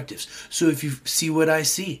perspectives. So if you see what I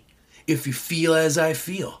see, if you feel as I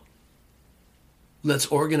feel, let's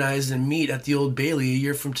organize and meet at the Old Bailey a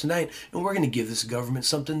year from tonight, and we're going to give this government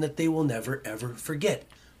something that they will never, ever forget.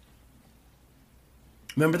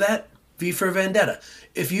 Remember that? V for Vendetta.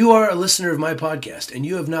 If you are a listener of my podcast and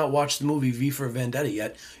you have not watched the movie V for Vendetta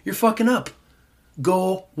yet, you're fucking up.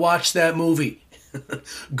 Go watch that movie.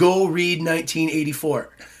 Go read 1984.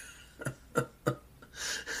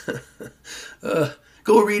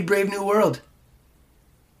 Go read Brave New World.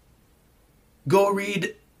 Go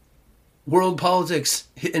read world politics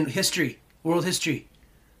and history, world history.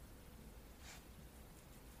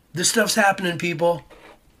 This stuff's happening, people.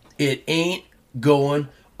 It ain't going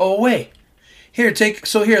away. Here,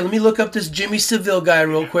 let me look up this Jimmy Savile guy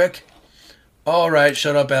real quick. All right,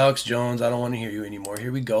 shut up, Alex Jones. I don't want to hear you anymore.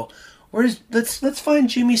 Here we go. Let's find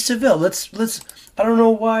Jimmy Savile. Let's. I don't know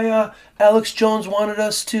why Alex Jones wanted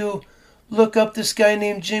us to look up this guy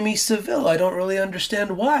named Jimmy Savile. I don't really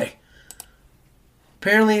understand why.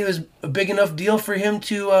 Apparently, it was a big enough deal for him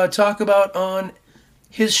to talk about on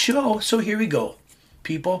his show. So here we go,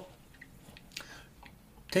 people.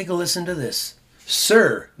 Take a listen to this.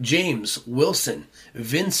 Sir James Wilson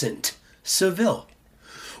Vincent Savile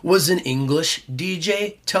was an English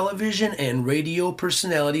DJ, television, and radio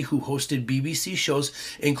personality who hosted BBC shows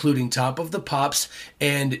including Top of the Pops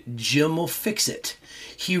and Jim'll Fix It.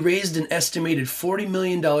 He raised an estimated $40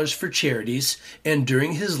 million for charities and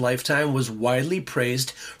during his lifetime was widely praised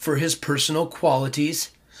for his personal qualities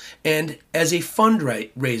and as a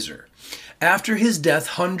fundraiser. After his death,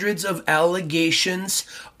 hundreds of allegations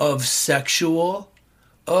of sexual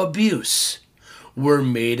abuse were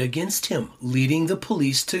made against him, leading the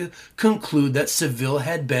police to conclude that Savile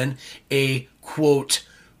had been a, quote,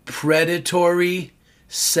 predatory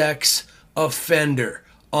sex offender,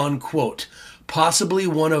 unquote, possibly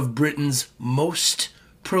one of Britain's most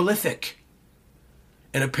prolific.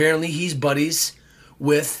 And apparently he's buddies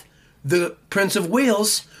with the Prince of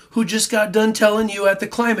Wales, who just got done telling you at the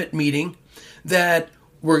climate meeting that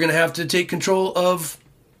we're going to have to take control of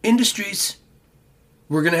industries.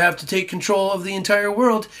 We're going to have to take control of the entire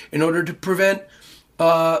world in order to prevent,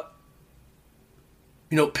 potential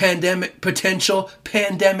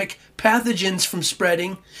pandemic pathogens from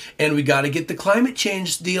spreading. And we got to get the climate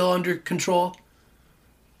change deal under control.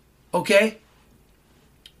 Okay?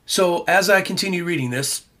 So as I continue reading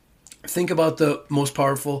this, think about the most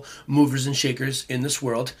powerful movers and shakers in this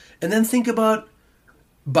world. And then think about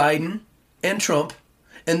Biden and Trump.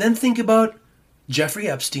 And then think about Jeffrey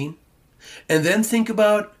Epstein. And then think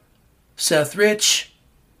about Seth Rich,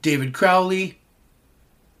 David Crowley,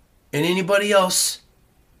 and anybody else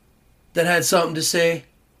that had something to say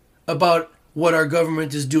about what our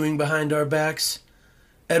government is doing behind our backs.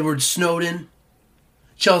 Edward Snowden,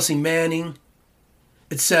 Chelsea Manning,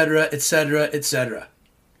 etc., etc., etc.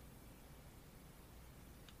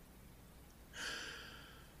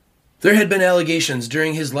 There had been allegations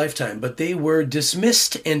during his lifetime, but they were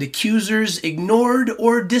dismissed and accusers ignored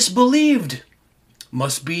or disbelieved.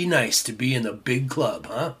 Must be nice to be in the big club,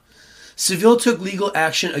 huh? Savile took legal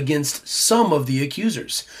action against some of the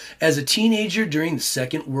accusers. As a teenager during the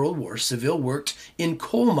Second World War, Savile worked in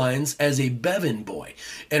coal mines as a Bevan boy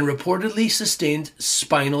and reportedly sustained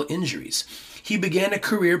spinal injuries. He began a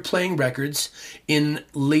career playing records in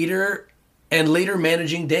later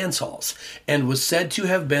managing dance halls, and was said to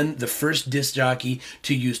have been the first disc jockey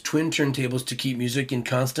to use twin turntables to keep music in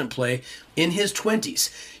constant play in his 20s.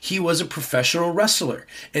 He was a professional wrestler,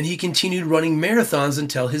 and he continued running marathons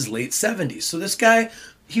until his late 70s. So this guy,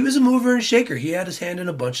 he was a mover and shaker. He had his hand in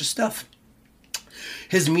a bunch of stuff.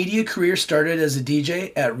 His media career started as a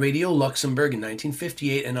DJ at Radio Luxembourg in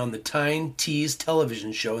 1958 and on the Tyne Tees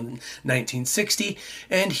television show in 1960,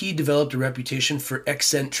 and he developed a reputation for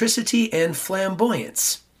eccentricity and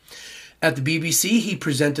flamboyance. At the BBC, he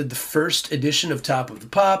presented the first edition of Top of the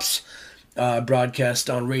Pops, broadcast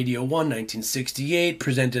on Radio 1, 1968,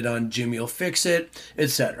 presented on Jimmy'll Fix It,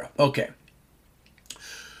 etc. Okay.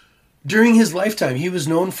 During his lifetime, he was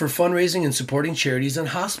known for fundraising and supporting charities and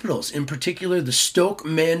hospitals, in particular the Stoke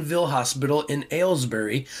Manville Hospital in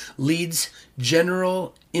Aylesbury, Leeds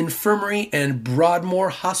General Infirmary, and Broadmoor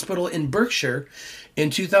Hospital in Berkshire. In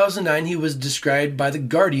 2009, he was described by The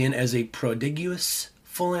Guardian as a prodigious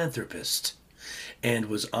philanthropist and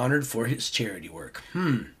was honored for his charity work.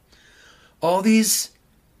 All these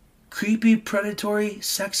creepy, predatory,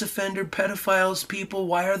 sex offender, pedophiles, people,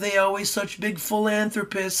 why are they always such big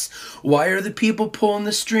philanthropists? Why are the people pulling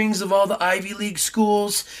the strings of all the Ivy League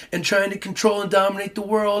schools and trying to control and dominate the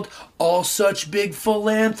world all such big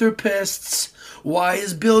philanthropists? Why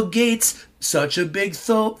is Bill Gates such a big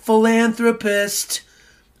philanthropist?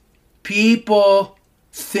 People,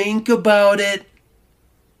 think about it.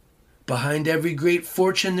 Behind every great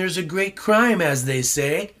fortune, there's a great crime, as they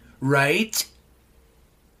say, right?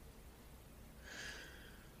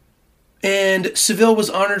 And Seville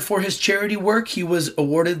was honored for his charity work. He was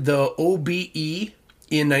awarded the OBE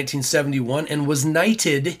in 1971 and was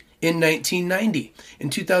knighted in 1990.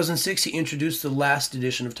 In 2006, he introduced the last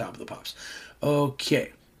edition of Top of the Pops.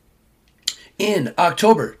 Okay. In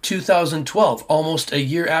October 2012, almost a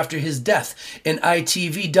year after his death, an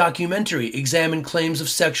ITV documentary examined claims of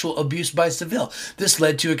sexual abuse by Seville. This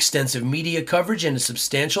led to extensive media coverage and a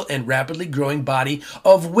substantial and rapidly growing body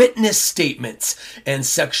of witness statements and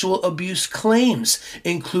sexual abuse claims,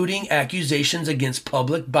 including accusations against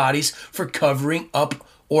public bodies for covering up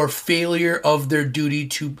or failure of their duty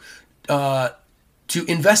to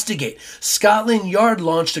investigate. Scotland Yard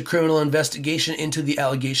launched a criminal investigation into the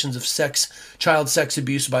allegations of child sex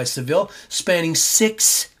abuse by Seville, spanning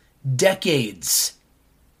 6 decades,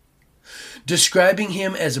 describing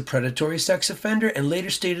him as a predatory sex offender, and later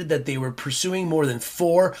stated that they were pursuing more than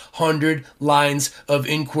 400 lines of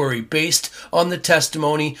inquiry based on the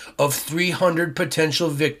testimony of 300 potential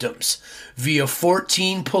victims via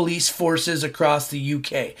 14 police forces across the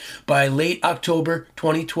UK. By late October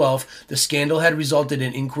 2012, the scandal had resulted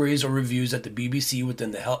in inquiries or reviews at the BBC within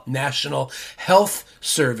the National Health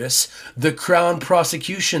Service, the Crown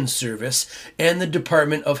Prosecution Service, and the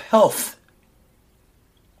Department of Health.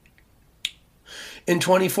 In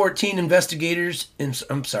 2014, investigations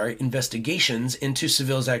into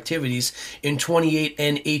Seville's activities in 28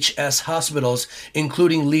 NHS hospitals,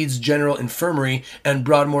 including Leeds General Infirmary and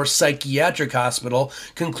Broadmoor Psychiatric Hospital,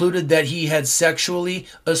 concluded that he had sexually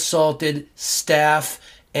assaulted staff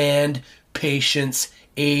and patients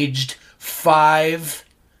aged 5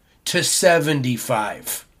 to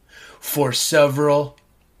 75 for several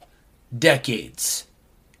decades.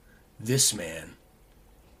 This man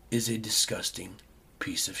is a disgusting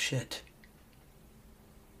piece of shit.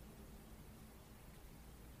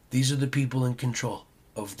 These are the people in control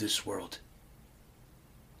of this world.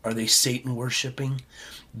 Are they Satan worshipping,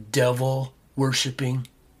 devil worshipping,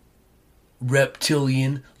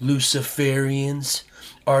 reptilian Luciferians?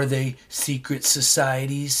 Are they secret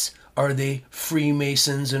societies? Are they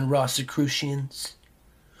Freemasons and Rosicrucians?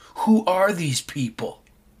 Who are these people?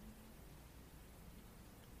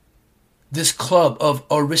 This club of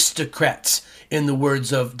aristocrats, in the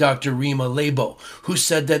words of Dr. Rima Lebo, who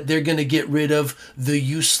said that they're going to get rid of the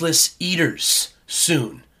useless eaters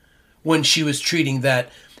soon, when she was treating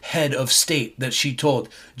that head of state that she told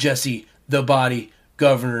Jesse the Body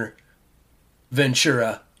Governor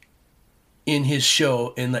Ventura in his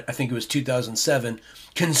show in, I think it was 2007,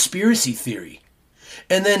 Conspiracy Theory.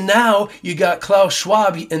 And then now you got Klaus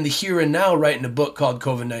Schwab in the Here and Now writing a book called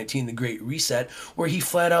COVID-19, The Great Reset, where he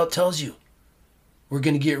flat out tells you we're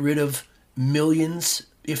going to get rid of millions,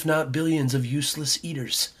 if not billions, of useless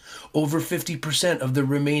eaters. Over 50% of the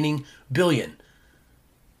remaining billion,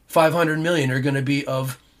 500 million, are going to be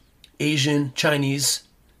of Asian Chinese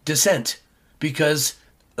descent because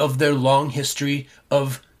of their long history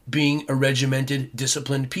of being a regimented,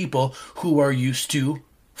 disciplined people who are used to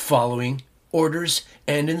following orders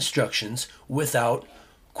and instructions without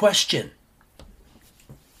question.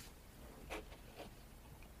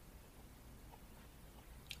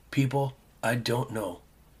 People, I don't know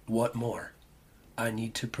what more I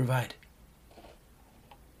need to provide.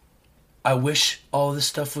 I wish all this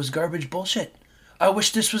stuff was garbage bullshit. I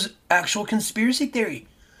wish this was actual conspiracy theory.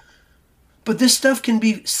 But this stuff can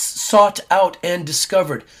be sought out and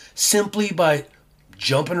discovered simply by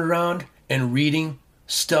jumping around and reading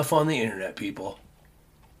stuff on the internet, people.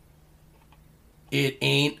 It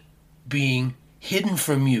ain't being hidden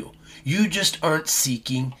from you. You just aren't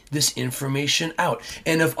seeking this information out.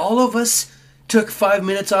 And if all of us took 5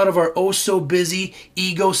 minutes out of our oh-so-busy,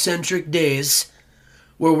 egocentric days,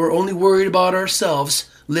 where we're only worried about ourselves,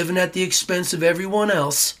 living at the expense of everyone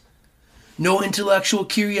else, no intellectual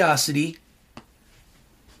curiosity,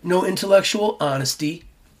 no intellectual honesty,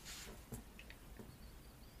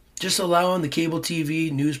 just allowing the cable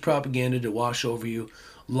TV news propaganda to wash over you,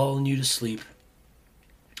 lulling you to sleep,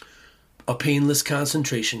 a painless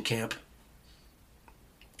concentration camp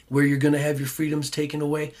where you're going to have your freedoms taken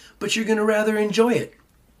away, but you're going to rather enjoy it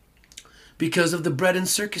because of the bread and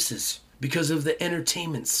circuses, because of the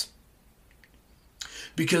entertainments,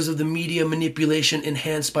 because of the media manipulation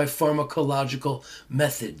enhanced by pharmacological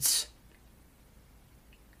methods.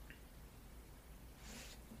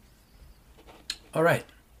 All right,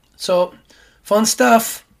 so fun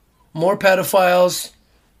stuff. More pedophiles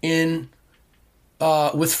in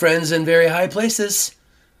with friends in very high places.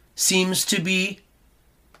 Seems to be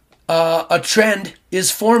a trend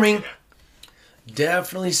is forming.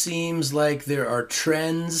 Definitely seems like there are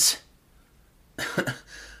trends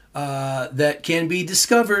that can be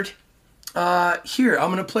discovered. Here,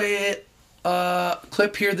 I'm going to play a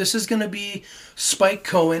clip here. This is going to be Spike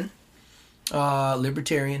Cohen,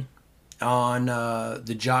 libertarian, on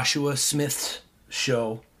the Joshua Smith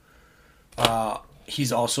show.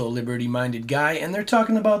 He's also a liberty-minded guy, and they're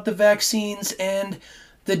talking about the vaccines and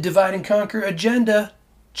the divide and conquer agenda.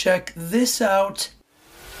 Check this out.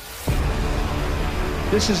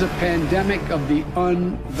 This is a pandemic of the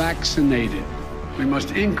unvaccinated. We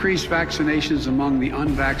must increase vaccinations among the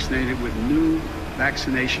unvaccinated with new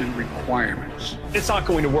vaccination requirements. It's not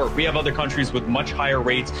going to work. We have other countries with much higher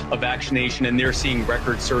rates of vaccination, and they're seeing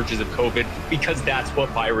record surges of COVID because that's what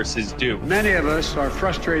viruses do. Many of us are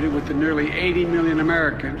frustrated with the nearly 80 million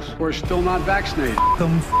Americans who are still not vaccinated.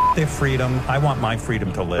 Their freedom. I want my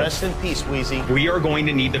freedom to live. Rest in peace, Wheezy. We are going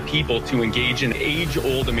to need the people to engage in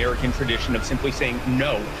age-old American tradition of simply saying,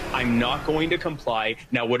 no, I'm not going to comply.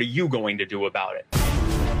 Now, what are you going to do about it?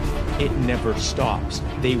 It never stops.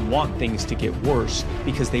 They want things to get worse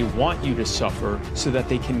because they want you to suffer so that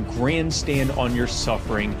they can grandstand on your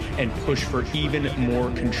suffering and push for even more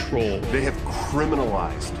control. They have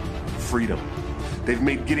criminalized freedom. They've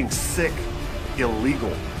made getting sick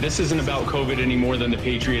illegal. This isn't about COVID any more than the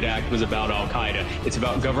Patriot Act was about Al-Qaeda. It's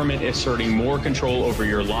about government asserting more control over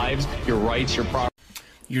your lives, your rights, your property.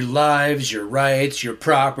 Your lives, your rights, your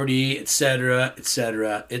property, etc.,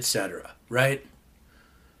 etc., etc., right?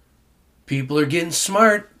 People are getting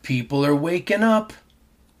smart. People are waking up.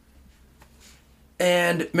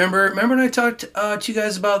 And remember when I talked to you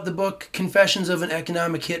guys about the book Confessions of an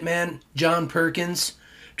Economic Hitman? John Perkins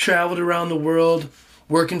traveled around the world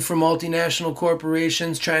working for multinational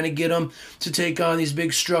corporations, trying to get them to take on these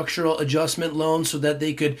big structural adjustment loans so that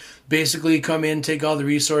they could basically come in, take all the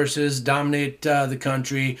resources, dominate the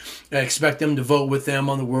country, expect them to vote with them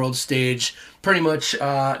on the world stage. Pretty much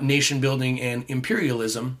nation building and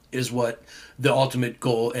imperialism is what the ultimate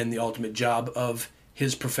goal and the ultimate job of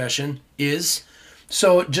his profession is.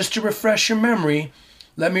 So just to refresh your memory,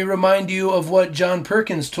 let me remind you of what John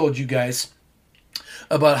Perkins told you guys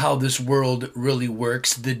about how this world really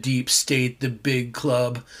works, the deep state, the big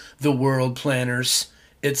club, the world planners,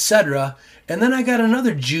 etc. And then I got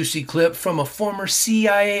another juicy clip from a former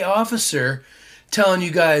CIA officer telling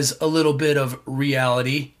you guys a little bit of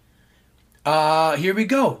reality. Here we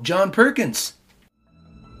go, John Perkins.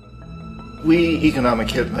 We economic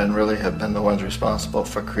hitmen really have been the ones responsible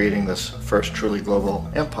for creating this first truly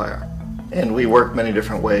global empire. And we work many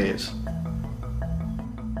different ways.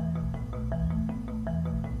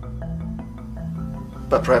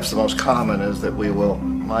 But perhaps the most common is that we will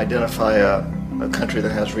identify a country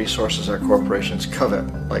that has resources our corporations covet,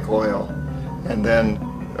 like oil, and then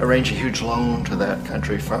arrange a huge loan to that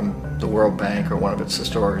country from the World Bank or one of its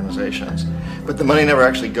sister organizations. But the money never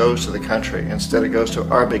actually goes to the country. Instead, it goes to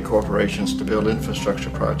our big corporations to build infrastructure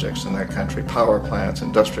projects in that country, power plants,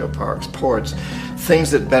 industrial parks, ports,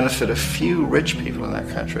 things that benefit a few rich people in that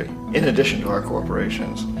country, in addition to our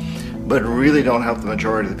corporations, but really don't help the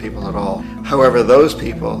majority of the people at all. However, those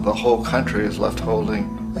people, the whole country is left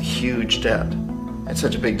holding a huge debt. It's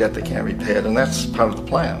such a big debt they can't repay it, and that's part of the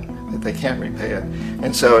plan, that they can't repay it.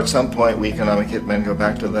 And so at some point, we economic hitmen go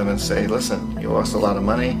back to them and say, listen, you owe us a lot of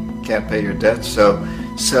money, can't pay your debt, so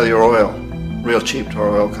sell your oil real cheap to our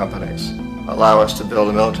oil companies. Allow us to build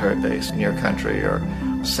a military base in your country, or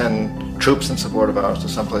send troops in support of ours to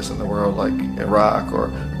someplace in the world like Iraq, or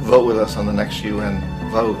vote with us on the next UN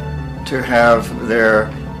vote. To have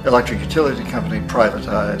their electric utility company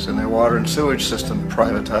privatized and their water and sewage system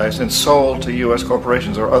privatized and sold to U.S.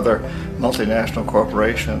 corporations or other multinational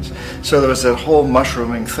corporations. So there was that whole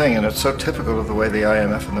mushrooming thing, and it's so typical of the way the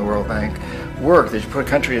IMF and the World Bank work, that you put a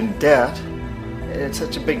country in debt, it's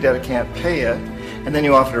such a big debt it can't pay it, and then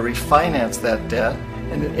you offer to refinance that debt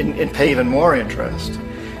and pay even more interest.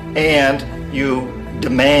 And you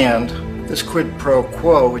demand this quid pro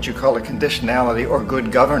quo, which you call a conditionality or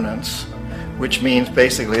good governance, which means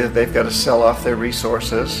basically that they've got to sell off their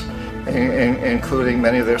resources, including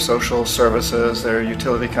many of their social services, their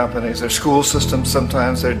utility companies, their school systems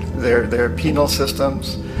sometimes, their penal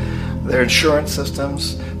systems, their insurance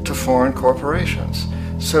systems, to foreign corporations.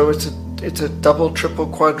 So it's a double, triple,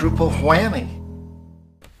 quadruple whammy.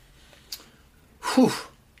 Whew.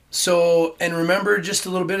 So, and remember just a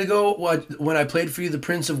little bit ago when I played for you the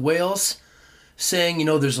Prince of Wales saying, you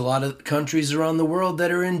know, there's a lot of countries around the world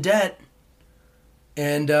that are in debt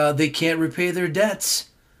and they can't repay their debts.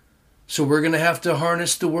 So we're going to have to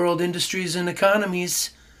harness the world industries and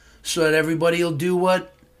economies so that everybody will do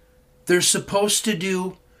what they're supposed to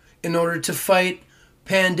do in order to fight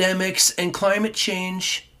pandemics and climate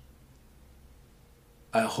change.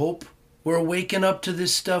 I hope we're waking up to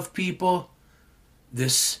this stuff, people.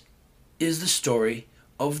 This is the story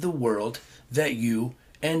of the world that you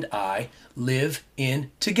and I live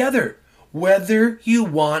in together, whether you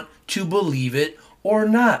want to believe it or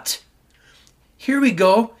not. Here we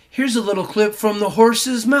go. Here's a little clip from the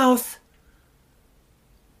horse's mouth.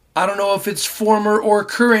 I don't know if it's former or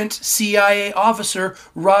current CIA officer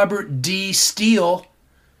Robert D. Steele,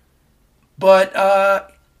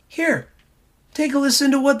 but here, take a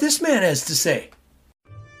listen to what this man has to say.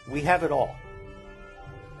 We have it all.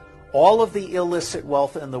 All of the illicit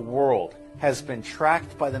wealth in the world has been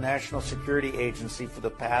tracked by the National Security Agency for the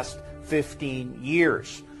past 15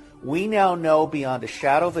 years. We now know beyond a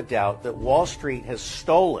shadow of a doubt that Wall Street has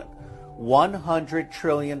stolen $100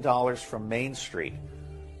 trillion from Main Street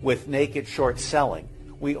with naked short selling.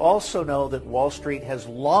 We also know that Wall Street has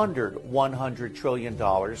laundered $100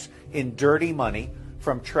 trillion in dirty money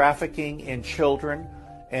from trafficking in children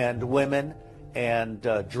and women and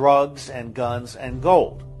drugs and guns and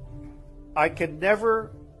gold. I can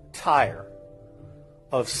never tire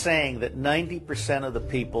of saying that 90% of the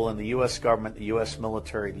people in the U.S. government, the U.S.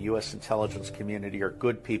 military, the U.S. intelligence community are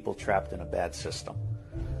good people trapped in a bad system.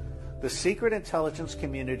 The secret intelligence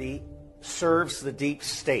community serves the deep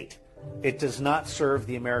state. It does not serve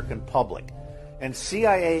the American public. And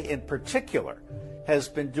CIA in particular has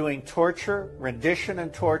been doing torture, rendition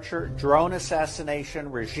and torture, drone assassination,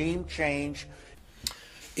 regime change,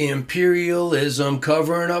 imperialism,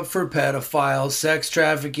 covering up for pedophiles, sex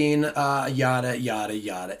trafficking, yada, yada,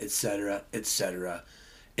 yada, etc., etc.,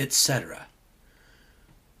 etc.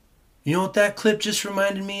 You know what that clip just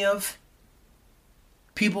reminded me of?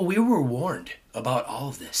 People, we were warned about all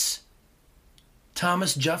of this.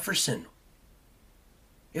 Thomas Jefferson.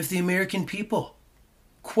 If the American people,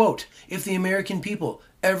 quote, if the American people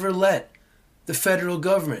ever let the federal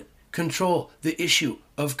government control the issue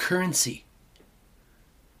of currency,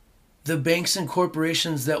 the banks and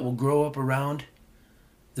corporations that will grow up around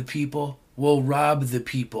the people will rob the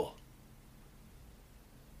people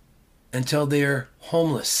until they are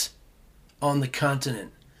homeless on the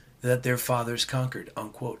continent that their fathers conquered,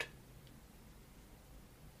 unquote.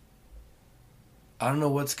 I don't know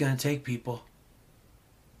what's going to take, people.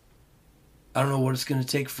 I don't know what it's going to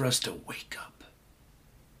take for us to wake up.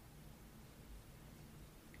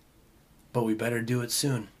 But we better do it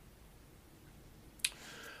soon.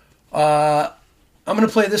 I'm going to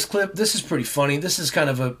play this clip. This is pretty funny. This is kind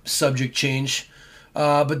of a subject change.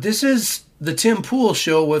 But this is the Tim Pool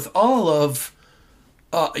show with all of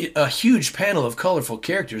a huge panel of colorful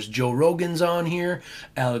characters. Joe Rogan's on here.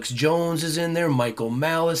 Alex Jones is in there. Michael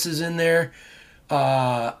Malice is in there.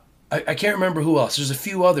 I can't remember who else. There's a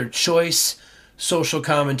few other choice social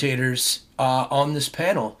commentators on this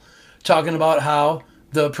panel talking about how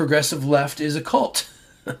the progressive left is a cult.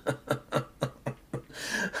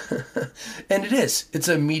 And it is. It's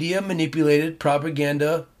a media manipulated,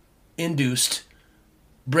 propaganda induced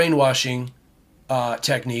brainwashing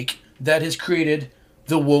technique that has created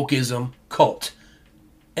the wokeism cult.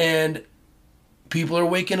 And people are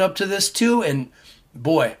waking up to this too, and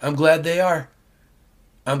boy, I'm glad they are.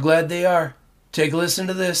 I'm glad they are. Take a listen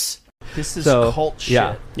to this. This is cult shit.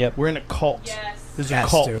 Yeah. Yep. We're in a cult. Yes. This is a Yes,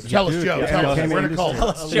 cult. dude. Tell us, Joe. Tell us. We're in a cult. Tell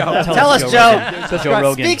us, Joe. Tell us, Joe. Joe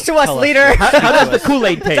Rogan. Speak to us, Tell leader. How does the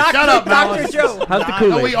Kool-Aid taste? Shut up, Dr. Joe. How's the Kool-Aid?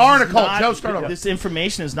 No, we are in a cult. Not- Joe, start over. This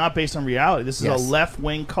information is not based on reality. This is Yes. a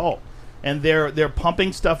left-wing cult, and they're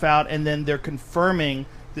pumping stuff out, and then they're confirming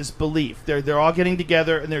this belief. They're all getting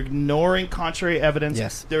together, and they're ignoring contrary evidence.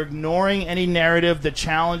 Yes. They're ignoring any narrative that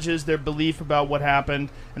challenges their belief about what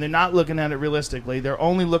happened, and they're not looking at it realistically. They're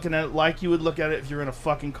only looking at it like you would look at it if you're in a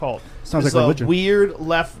fucking cult. Sounds It's like a religion. weird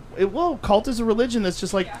left. Cult is a religion that's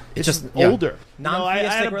just like it's just older. Yeah. You know, I had a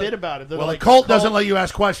Non-theistic bit about it. They're Well, like, a cult doesn't let you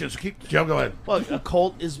ask questions. Joe, go ahead. Well, a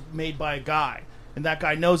cult is made by a guy, and that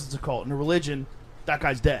guy knows it's a cult. In a religion, that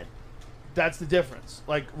guy's dead. That's the difference.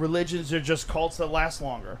 Like, religions are just cults that last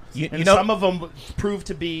longer. You and know- some of them prove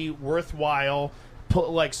to be worthwhile,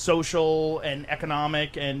 like social and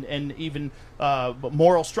economic and even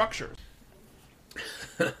moral structures.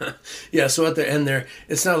 Yeah, so at the end there,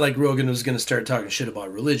 it's not like Rogan was going to start talking shit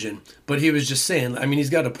about religion, but he was just saying, I mean, he's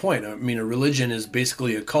got a point. I mean, a religion is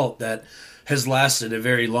basically a cult that has lasted a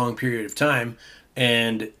very long period of time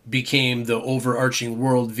and became the overarching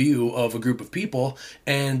worldview of a group of people,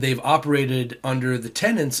 and they've operated under the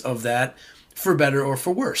tenets of that for better or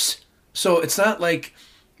for worse. So it's not like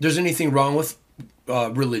there's anything wrong with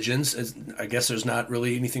religions. I guess there's not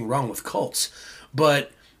really anything wrong with cults.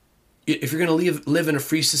 But if you're going to live in a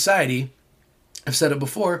free society, I've said it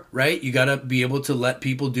before, right? You got to be able to let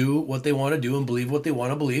people do what they want to do and believe what they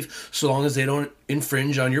want to believe, so long as they don't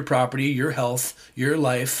infringe on your property, your health, your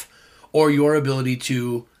life, or your ability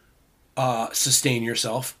to sustain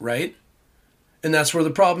yourself, right? And that's where the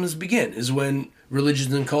problems begin, is when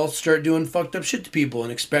religions and cults start doing fucked up shit to people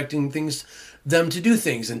and expecting them to do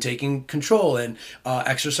things and taking control and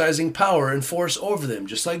exercising power and force over them,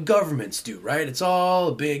 just like governments do, right? It's all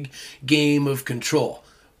a big game of control.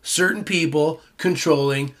 Certain people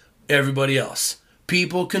controlling everybody else.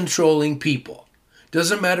 People controlling people.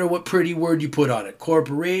 Doesn't matter what pretty word you put on it.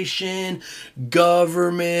 Corporation,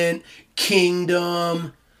 government,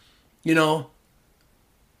 kingdom,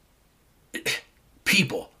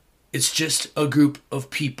 people. It's just a group of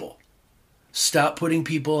people. Stop putting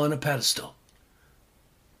people on a pedestal.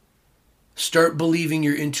 Start believing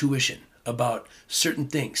your intuition about certain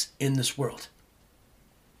things in this world.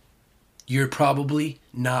 You're probably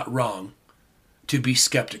not wrong to be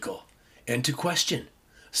skeptical and to question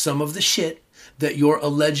some of the shit that your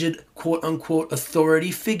alleged quote-unquote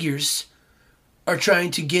authority figures are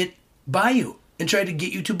trying to get by you and try to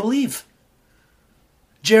get you to believe.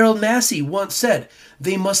 Gerald Massey once said,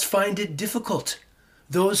 "They must find it difficult,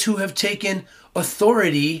 those who have taken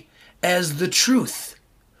authority as the truth,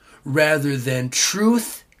 rather than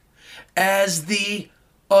truth as the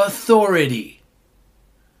authority."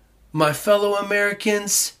 My fellow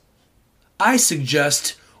Americans, I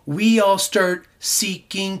suggest we all start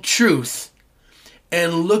seeking truth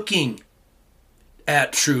and looking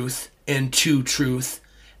at truth and to truth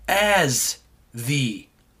as the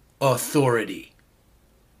authority.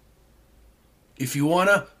 If you want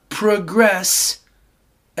to progress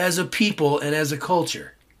as a people and as a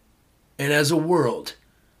culture and as a world,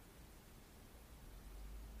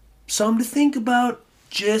 something to think about,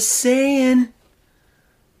 just saying.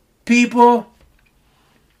 People,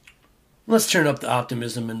 let's turn up the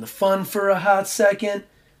optimism and the fun for a hot second.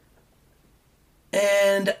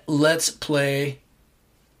 And let's play,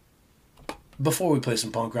 before we play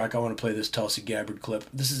some punk rock, I want to play this Tulsi Gabbard clip.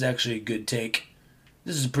 This is actually a good take.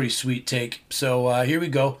 This is a pretty sweet take. So here we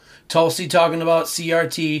go. Tulsi talking about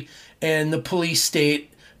CRT and the police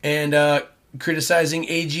state and criticizing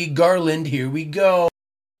A.G. Garland. Here we go.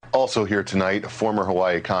 Also here tonight, former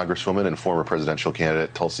Hawaii Congresswoman and former presidential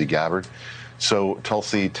candidate Tulsi Gabbard. So,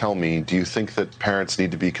 Tulsi, tell me, do you think that parents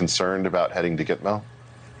need to be concerned about heading to Gitmo?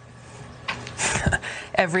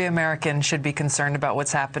 Every American should be concerned about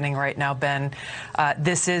what's happening right now, Ben.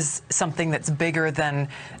 This is something that's bigger than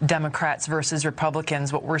Democrats versus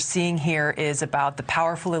Republicans. What we're seeing here is about the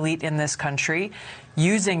powerful elite in this country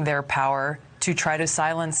using their power to try to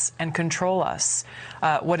silence and control us.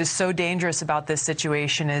 What is so dangerous about this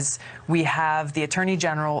situation is we have the Attorney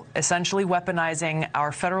General essentially weaponizing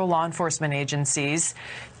our federal law enforcement agencies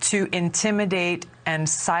to intimidate and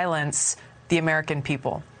silence the American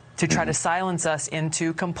people, to try to silence us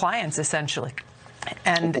into compliance, essentially.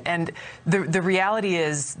 And the reality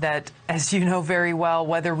is that, as you know very well,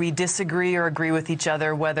 whether we disagree or agree with each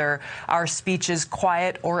other, whether our speech is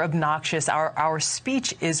quiet or obnoxious, our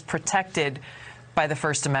speech is protected by the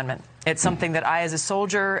First Amendment. It's something that I, as a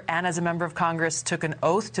soldier and as a member of Congress, took an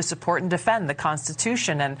oath to support and defend, the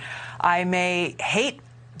Constitution. And I may hate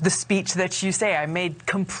the speech that you say, I may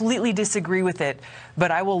completely disagree with it,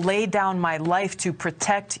 but I will lay down my life to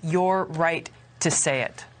protect your right to say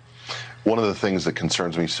it. One of the things that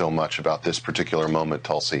concerns me so much about this particular moment,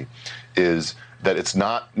 Tulsi, is that it's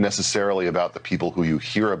not necessarily about the people who you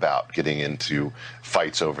hear about getting into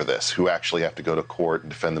fights over this, who actually have to go to court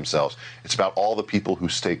and defend themselves. It's about all the people who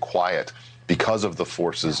stay quiet because of the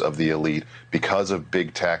forces of the elite, because of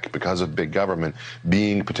big tech, because of big government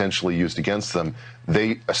being potentially used against them.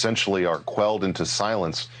 They essentially are quelled into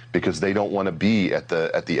silence because they don't want to be at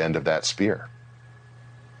the end of that spear.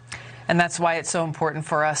 And that's why it's so important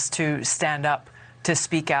for us to stand up, to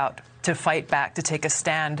speak out, to fight back, to take a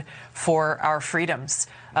stand for our freedoms.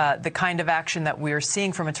 the kind of action that we're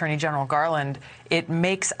seeing from Attorney General Garland, it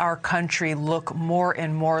makes our country look more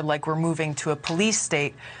and more like we're moving to a police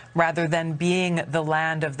state rather than being the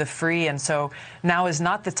land of the free. And so now is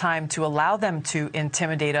not the time to allow them to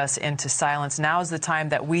intimidate us into silence. Now is the time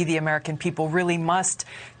that we, the American people, really must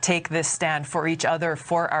take this stand for each other,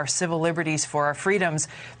 for our civil liberties, for our freedoms,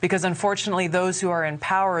 because unfortunately those who are in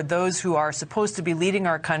power, those who are supposed to be leading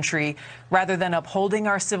our country, rather than upholding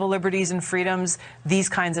our civil liberties and freedoms, these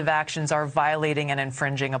kinds of actions are violating and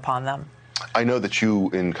infringing upon them. I know that you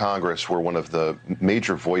in Congress were one of the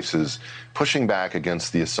major voices pushing back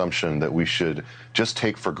against the assumption that we should just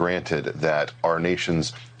take for granted that our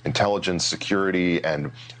nation's intelligence, security,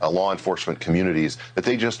 and law enforcement communities, that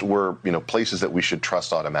they just were, places that we should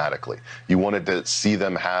trust automatically. You wanted to see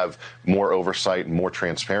them have more oversight and more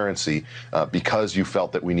transparency because you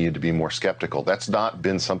felt that we needed to be more skeptical. That's not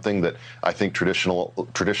been something that I think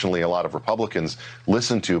traditionally a lot of Republicans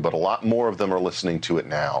listen to, but a lot more of them are listening to it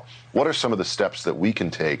now. What are some of the steps that we can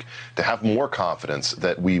take to have more confidence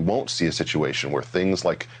that we won't see a situation where things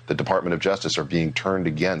like the Department of Justice are being turned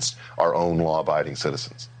against our own law-abiding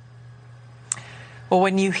citizens? Well,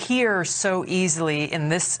 when you hear so easily in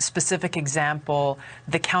this specific example,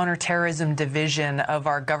 the counterterrorism division of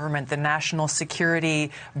our government, the national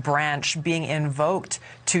security branch being invoked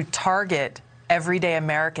to target everyday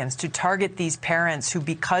Americans, to target these parents who,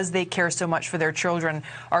 because they care so much for their children,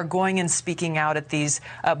 are going and speaking out at these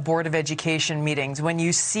Board of Education meetings. When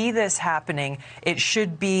you see this happening, it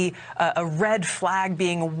should be a red flag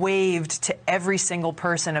being waved to every single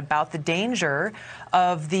person about the danger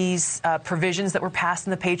of these provisions that were passed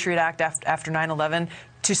in the Patriot Act after 9/11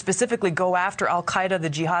 to specifically go after al-Qaeda, the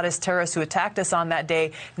jihadist terrorists who attacked us on that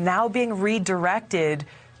day, now being redirected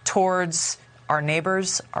towards our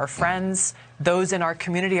neighbors, our friends, those in our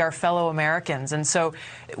community, our fellow Americans. And so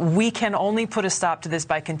we can only put a stop to this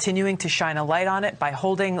by continuing to shine a light on it, by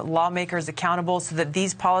holding lawmakers accountable so that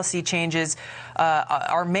these policy changes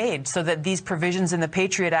are made, so that these provisions in the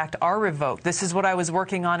Patriot Act are revoked. This is what I was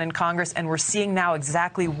working on in Congress, and we're seeing now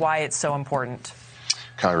exactly why it's so important.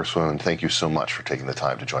 Congresswoman, thank you so much for taking the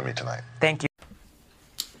time to join me tonight. Thank you.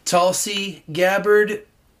 Tulsi Gabbard,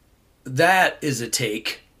 that is a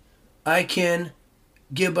take I can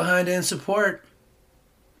get behind and support.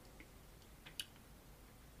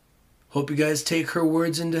 Hope you guys take her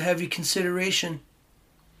words into heavy consideration.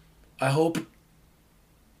 I hope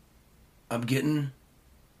I'm getting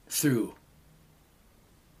through.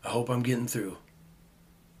 I hope I'm getting through.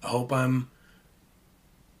 I hope I'm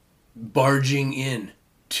barging in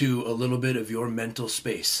to a little bit of your mental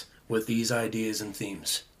space with these ideas and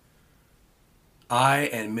themes. I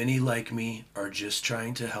and many like me are just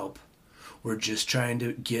trying to help. We're just trying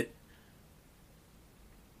to get,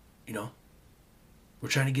 we're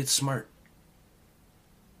trying to get smart.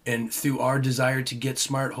 And through our desire to get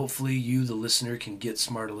smart, hopefully you, the listener, can get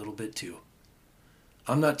smart a little bit too.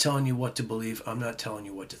 I'm not telling you what to believe. I'm not telling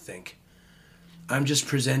you what to think. I'm just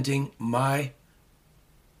presenting my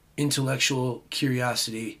intellectual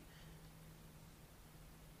curiosity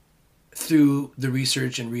through the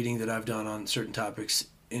research and reading that I've done on certain topics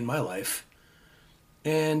in my life.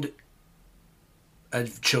 And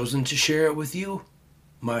I've chosen to share it with you,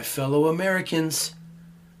 my fellow Americans.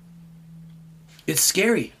 It's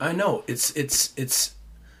scary. I know. It's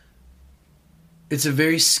a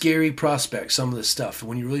very scary prospect, some of this stuff.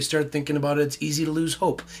 When you really start thinking about it, it's easy to lose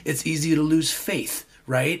hope. It's easy to lose faith,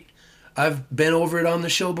 right? I've been over it on the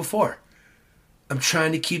show before. I'm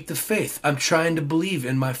trying to keep the faith. I'm trying to believe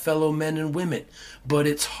in my fellow men and women. But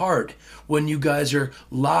it's hard when you guys are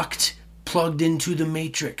plugged into the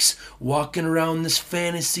matrix, walking around this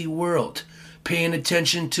fantasy world, paying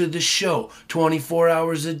attention to the show 24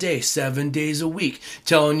 hours a day, 7 days a week,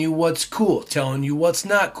 telling you what's cool, telling you what's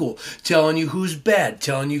not cool, telling you who's bad,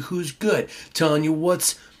 telling you who's good, telling you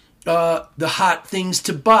what's the hot things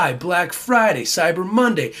to buy, Black Friday, Cyber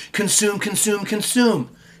Monday, consume.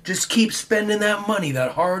 Just keep spending that money,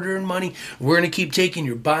 that hard-earned money. We're going to keep taking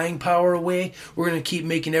your buying power away. We're going to keep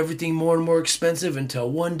making everything more and more expensive until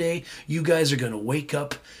one day you guys are going to wake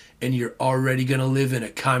up and you're already going to live in a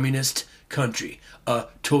communist country, a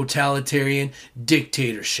totalitarian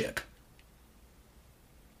dictatorship.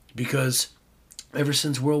 Because ever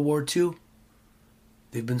since World War II,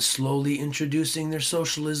 they've been slowly introducing their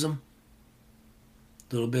socialism.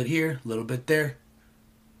 A little bit here, a little bit there.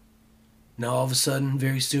 Now all of a sudden,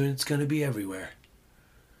 very soon, it's going to be everywhere.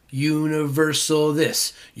 Universal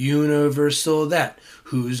this, universal that.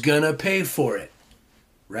 Who's going to pay for it?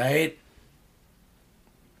 Right?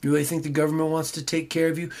 You really think the government wants to take care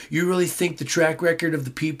of you? You really think the track record of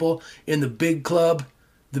the people in the big club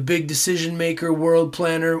the big decision maker, world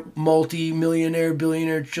planner, multi-millionaire,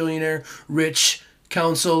 billionaire, trillionaire, rich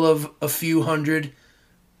council of a few hundred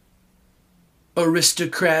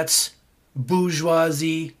aristocrats,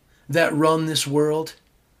 bourgeoisie that run this world?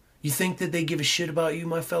 You think that they give a shit about you,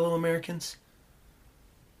 my fellow Americans?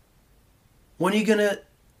 When are you going to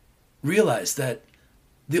realize that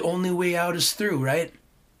the only way out is through, right?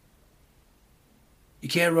 You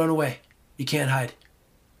can't run away. You can't hide.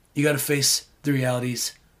 You got to face the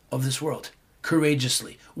realities of this world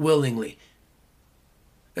courageously, willingly.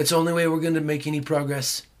 That's the only way we're going to make any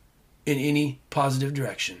progress in any positive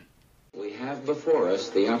direction. We have before us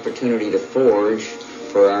the opportunity to forge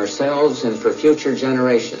for ourselves and for future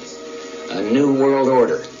generations a new world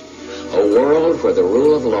order, a world where the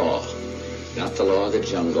rule of law, not the law of the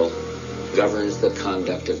jungle, governs the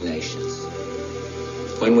conduct of nations.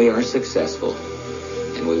 When we are successful,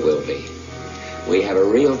 and we will be, we have a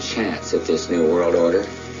real chance at this new world order,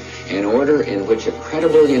 an order in which a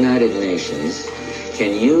credible United Nations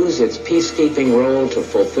can use its peacekeeping role to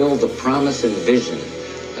fulfill the promise and vision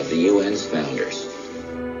of the UN's founders.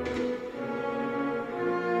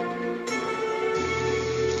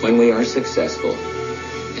 When we are successful,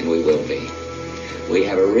 and we will be, we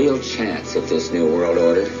have a real chance at this new world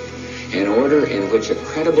order, an order in which a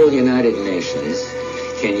credible United Nations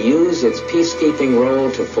can use its peacekeeping role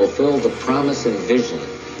to fulfill the promise and vision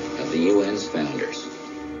of the UN's founders.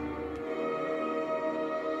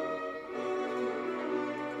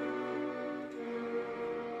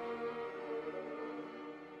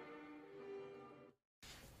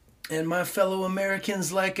 And my fellow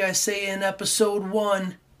Americans, like I say in episode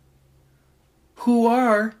 1, who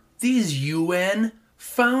are these UN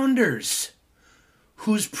founders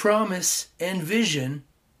whose promise and vision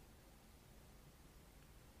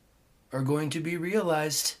are going to be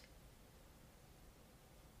realized?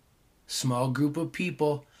 Small group of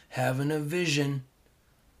people having a vision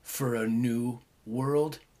for a new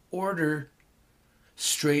world order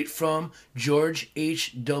straight from George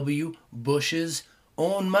H.W. Bush's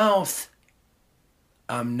own mouth.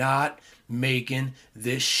 I'm not making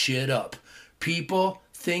this shit up. People,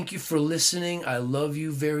 thank you for listening. I love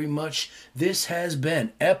you very much. This has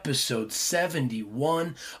been episode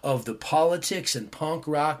 71 of the Politics and Punk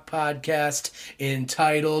Rock podcast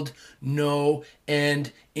entitled No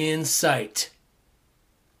End in Sight.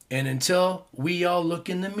 And until we all look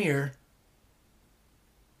in the mirror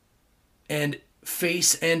and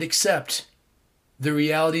face and accept the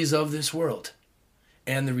realities of this world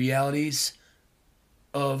and the realities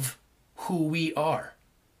of who we are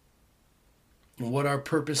and what our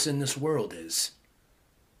purpose in this world is,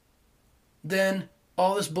 then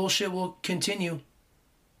all this bullshit will continue.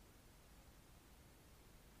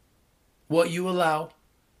 What you allow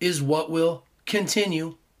is what will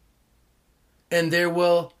continue, and there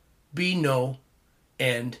will be no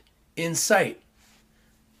end in sight.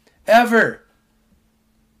 Ever.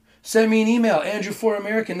 Send me an email,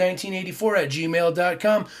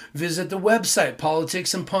 andrewforamerican1984@gmail.com. Visit the website,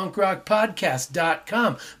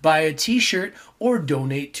 politicsandpunkrockpodcast.com. Buy a t-shirt or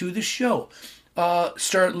donate to the show.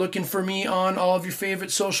 Start looking for me on all of your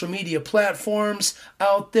favorite social media platforms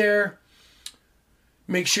out there.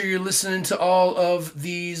 Make sure you're listening to all of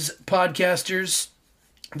these podcasters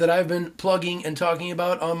that I've been plugging and talking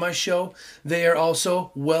about on my show. They are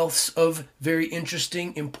also wealths of very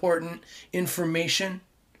interesting, important information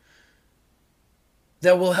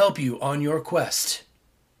that will help you on your quest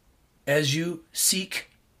as you seek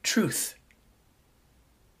truth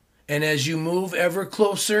and as you move ever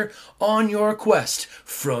closer on your quest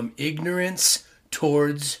from ignorance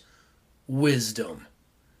towards wisdom,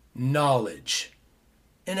 knowledge,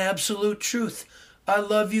 and absolute truth. I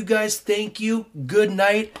love you guys. Thank you. Good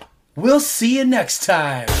night. We'll see you next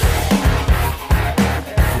time.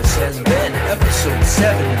 This has been episode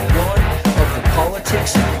 71 of the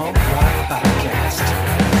Politics and Punk Rock podcast,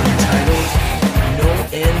 entitled No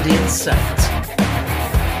End in Sight.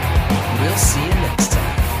 We'll see you